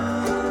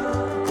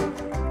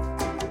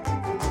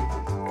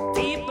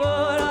 People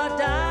are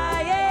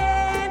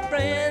dying,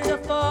 friends are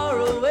far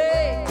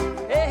away.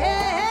 Hey,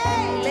 hey,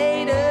 hey,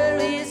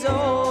 later is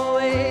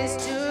always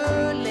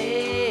too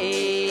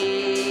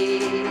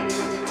late.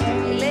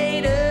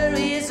 Later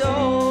is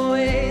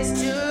always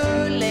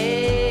too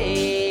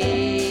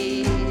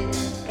late.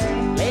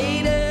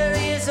 Later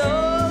is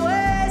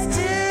always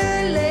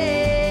too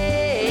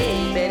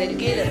late. Better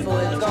get it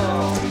before it's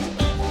gone.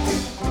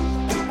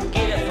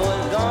 Get it before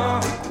it's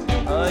gone.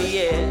 Oh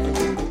yeah,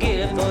 get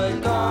it before it's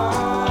gone.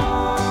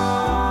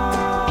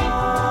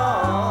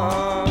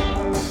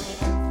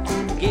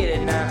 Get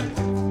it now.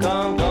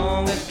 Gone,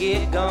 gone,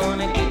 get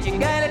gone and get. You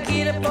gotta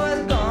get it before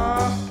it's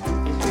gone.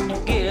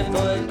 Get it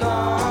before it's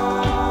gone.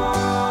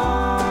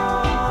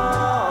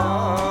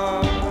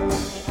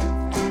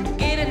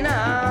 Get it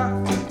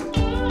now.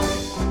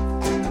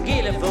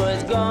 Get it before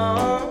it's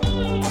gone.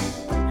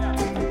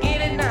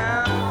 Get it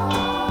now.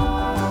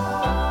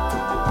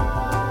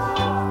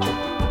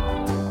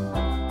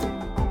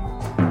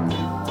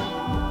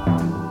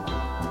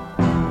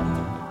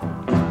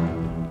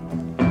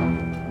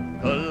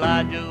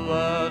 Elijah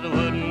was a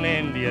wooden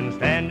Indian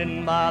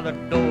standing by the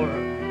door.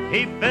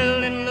 He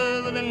fell in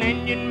love with an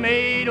Indian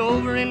maid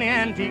over in the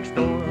antique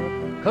store.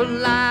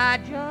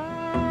 Elijah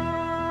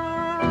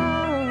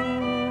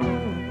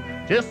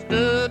just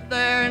stood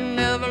there and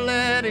never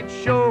let it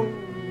show,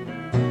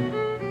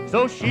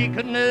 so she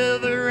could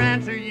never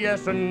answer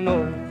yes or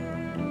no.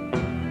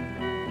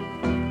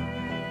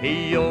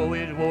 He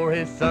always wore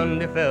his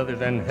Sunday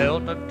feathers and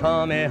held a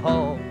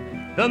tomahawk.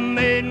 The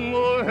maiden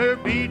wore her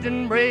beads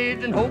and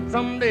braids and hoped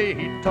someday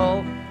he'd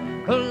talk.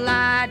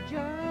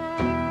 Elijah,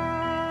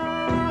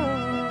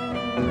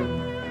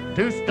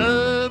 too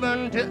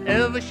stubborn to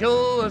ever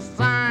show a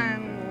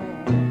sign,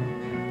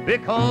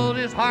 because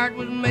his heart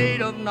was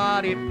made of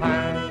knotty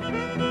pine.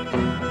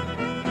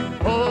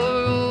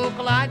 Oh,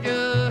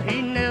 Elijah,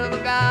 he never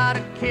got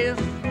a kiss.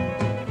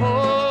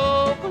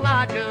 Oh,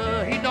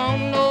 Elijah, he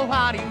don't know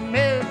what he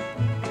missed.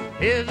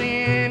 Is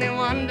he any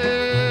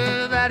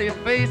wonder that his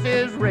face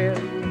is red?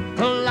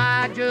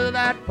 Elijah,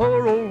 that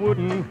poor old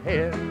wooden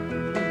head.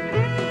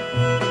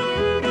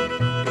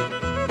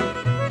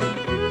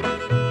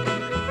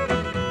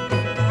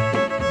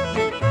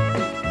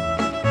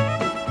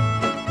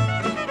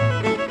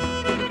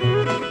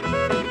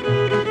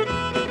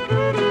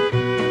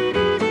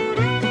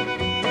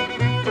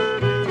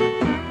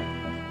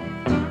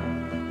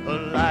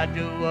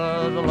 Elijah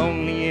was a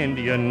lonely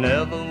Indian,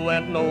 never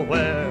went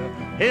nowhere.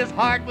 His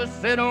heart was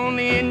set on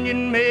the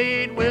Indian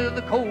maid with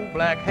the coal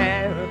black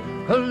hair.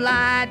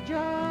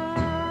 Elijah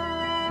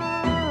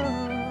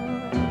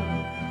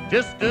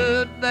just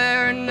stood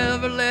there and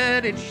never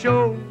let it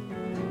show,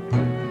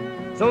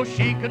 so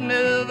she could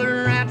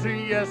never answer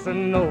yes or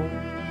no.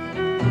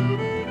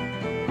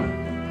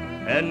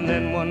 And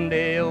then one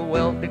day a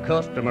wealthy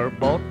customer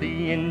bought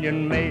the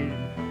Indian maid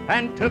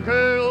and took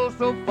her oh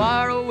so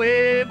far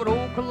away, but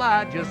old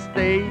Elijah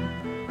stayed.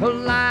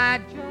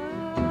 Elijah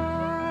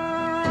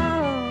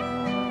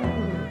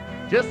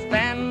just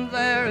stands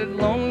there as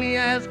lonely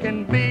as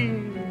can be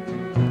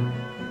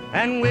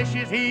and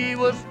wishes he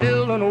was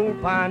still an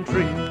old pine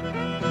tree.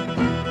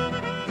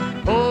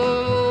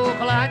 Oh,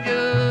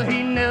 Elijah,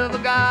 he never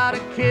got a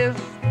kiss.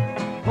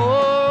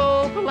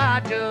 Oh,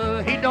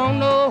 Elijah, he don't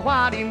know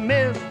what he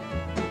missed.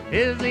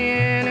 Is he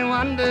any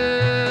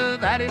wonder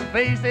that his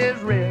face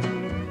is red?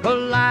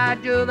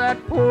 Elijah,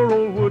 that poor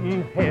old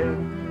wooden head.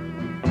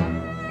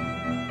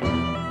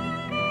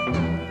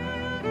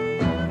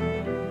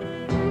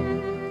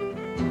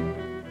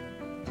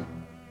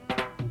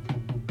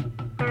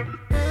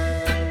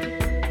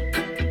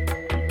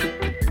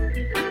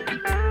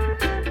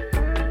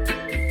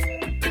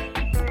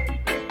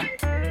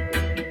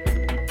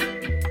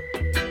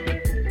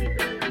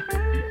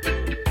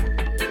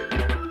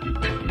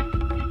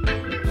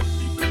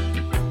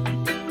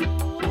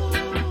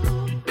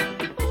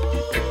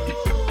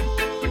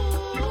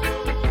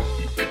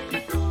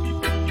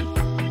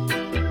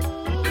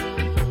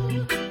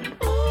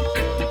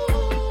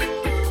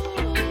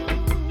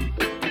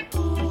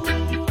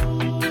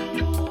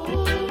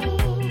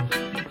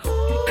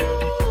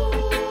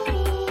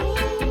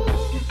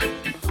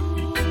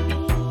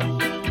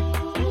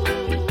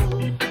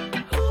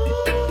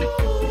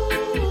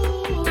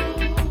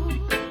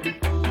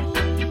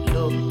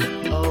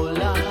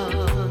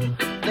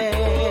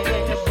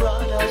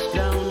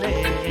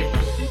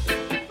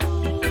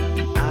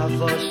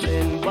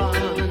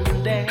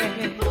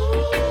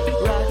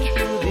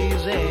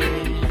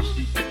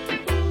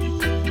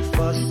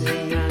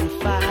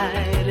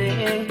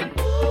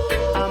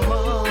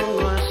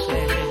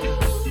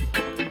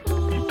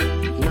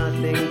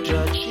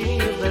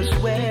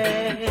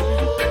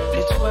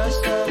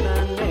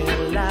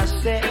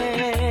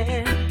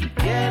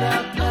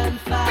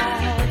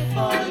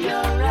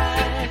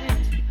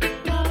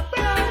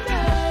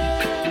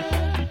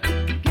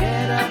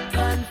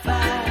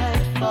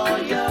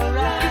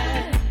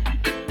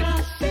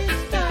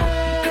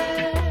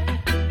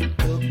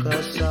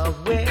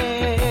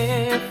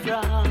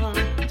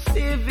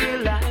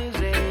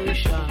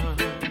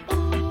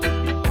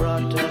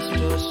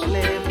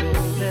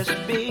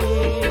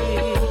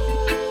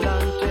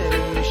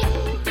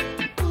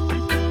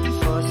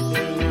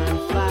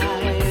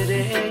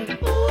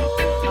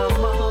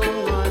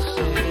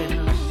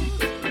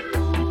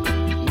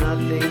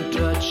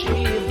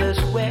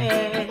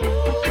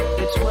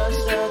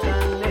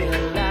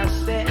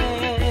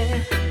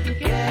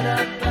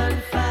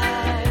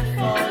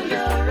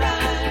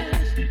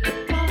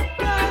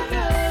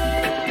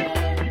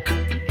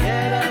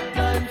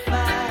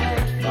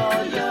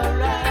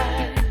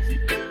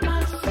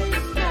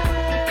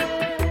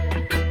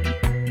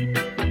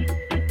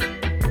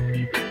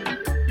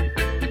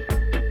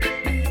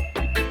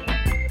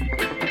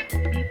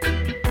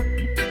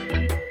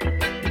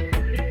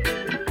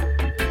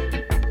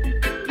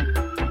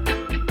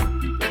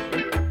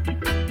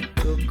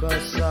 took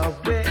us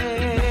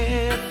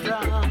away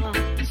from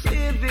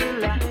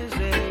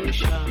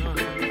civilization,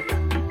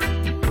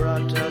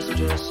 brought us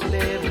to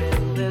slave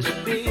in this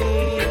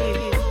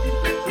big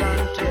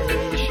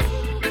plantation,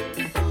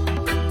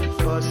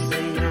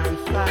 fussing and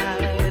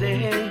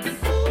fighting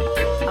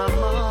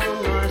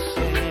among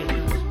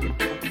ourselves.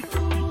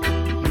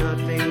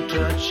 Nothing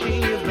to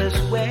achieve this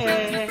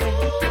way,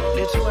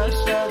 it's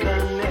worse than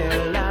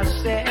hell, I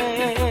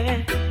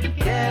say.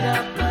 Get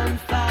up and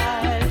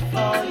fight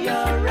for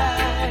your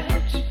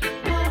rights.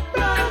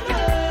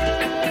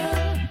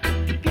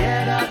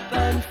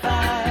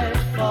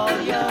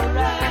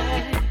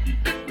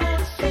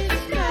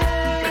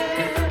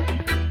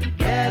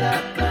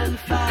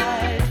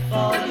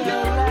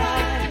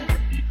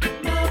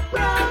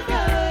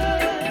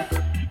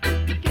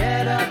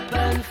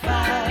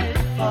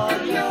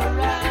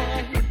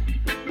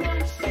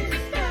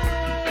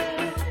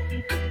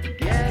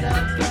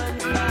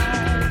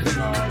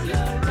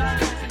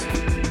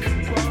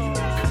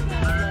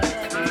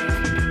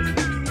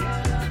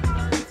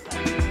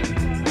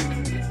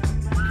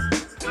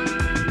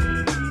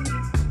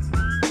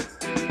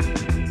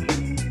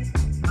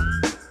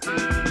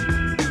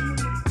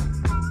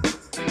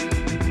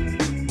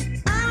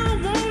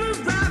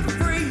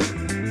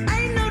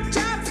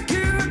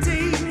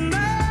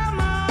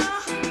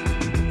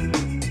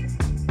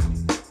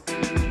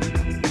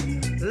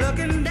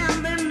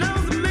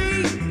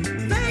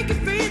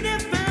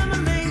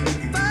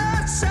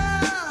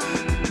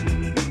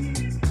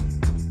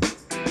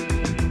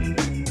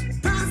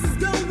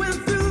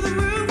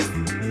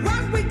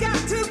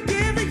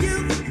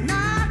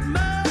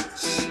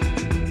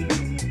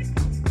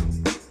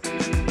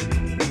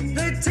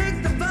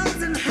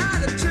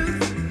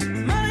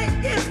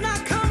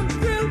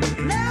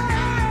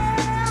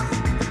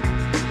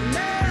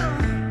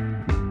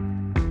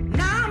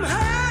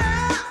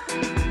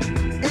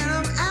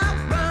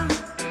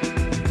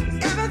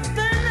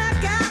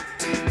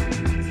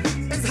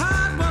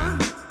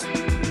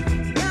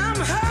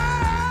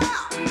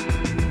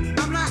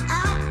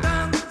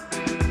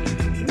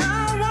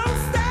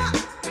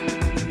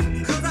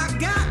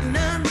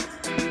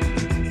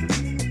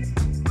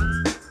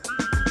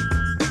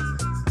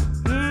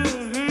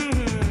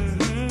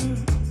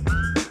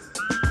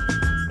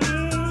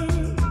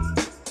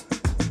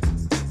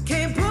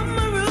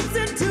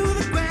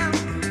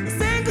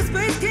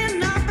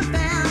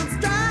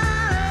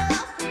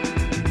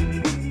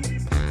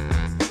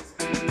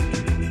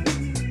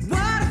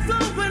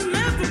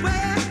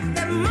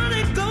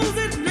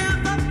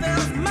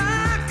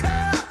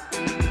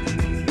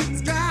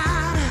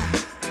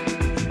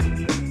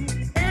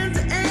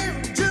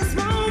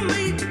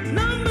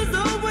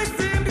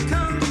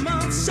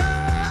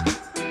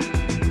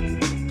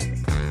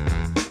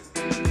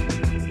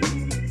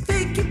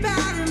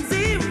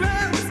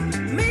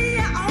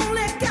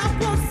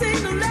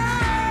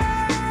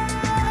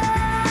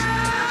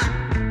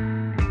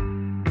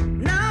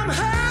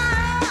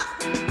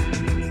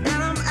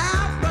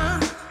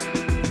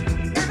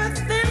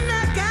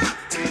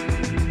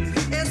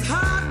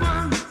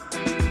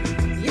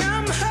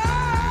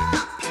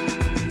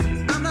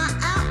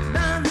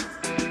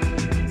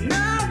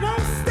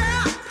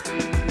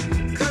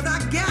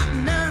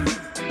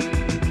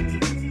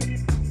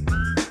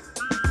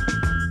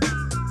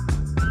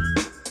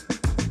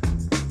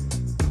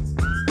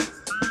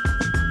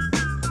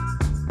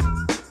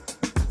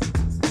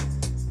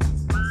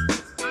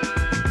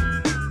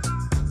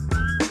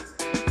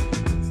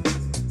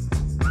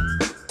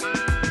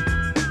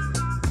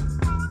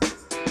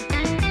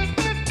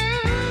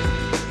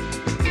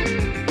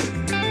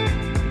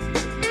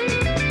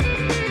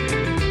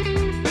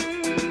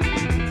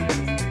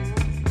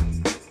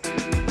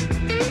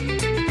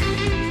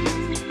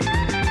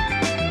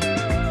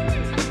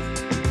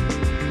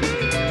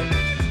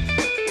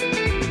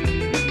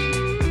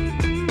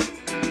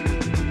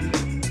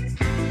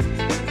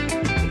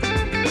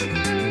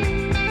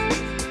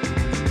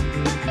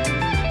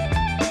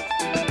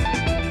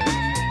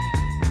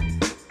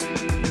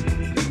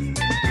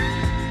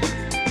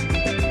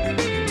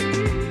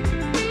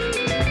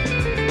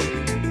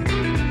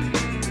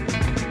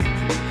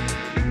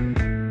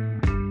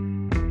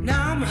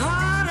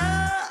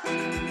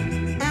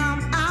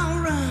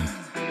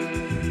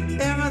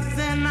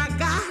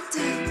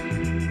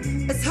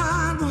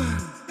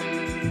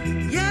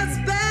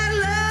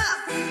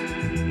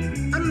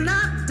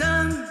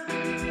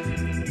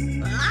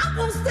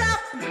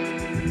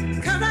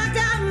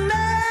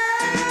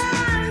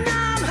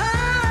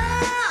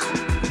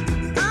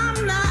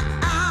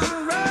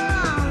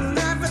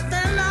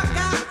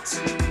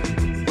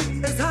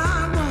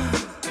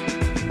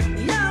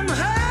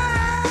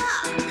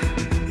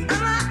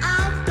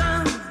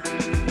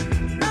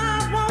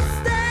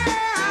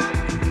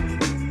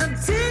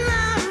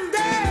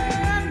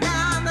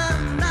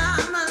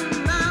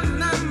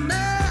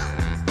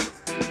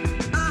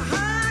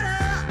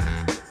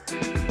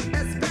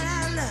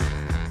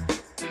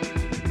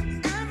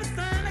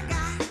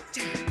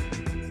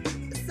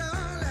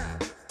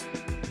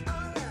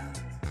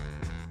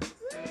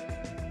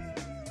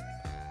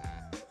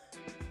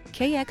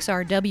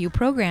 KXRW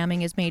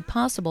programming is made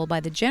possible by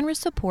the generous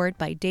support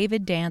by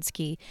David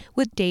Dansky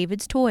with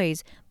David's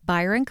Toys,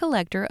 buyer and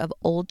collector of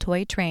old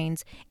toy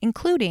trains,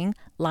 including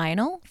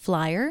Lionel,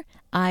 Flyer,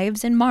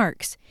 Ives, and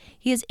Marks.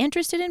 He is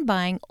interested in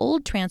buying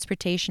old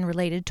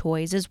transportation-related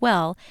toys as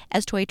well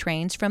as toy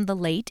trains from the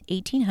late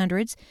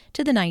 1800s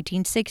to the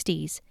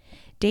 1960s.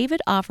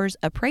 David offers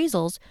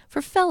appraisals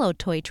for fellow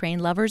toy train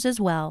lovers as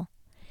well.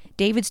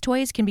 David's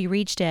Toys can be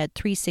reached at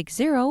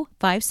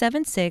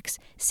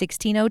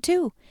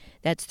 360-576-1602.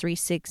 That's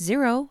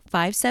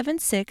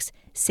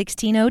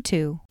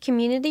 360-576-1602.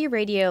 Community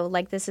radio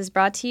like this is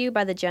brought to you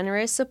by the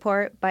generous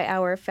support by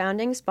our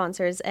founding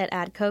sponsors at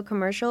ADCO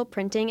Commercial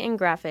Printing and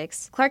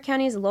Graphics, Clark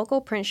County's local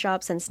print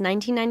shop since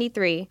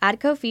 1993.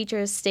 ADCO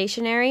features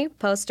stationery,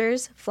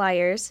 posters,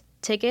 flyers,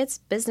 tickets,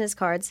 business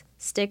cards,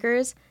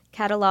 stickers,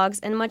 catalogs,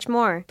 and much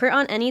more. Print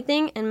on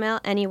anything and mail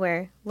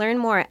anywhere. Learn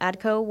more at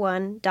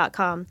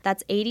adco1.com.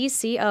 That's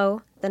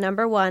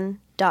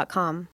ADCO1.com.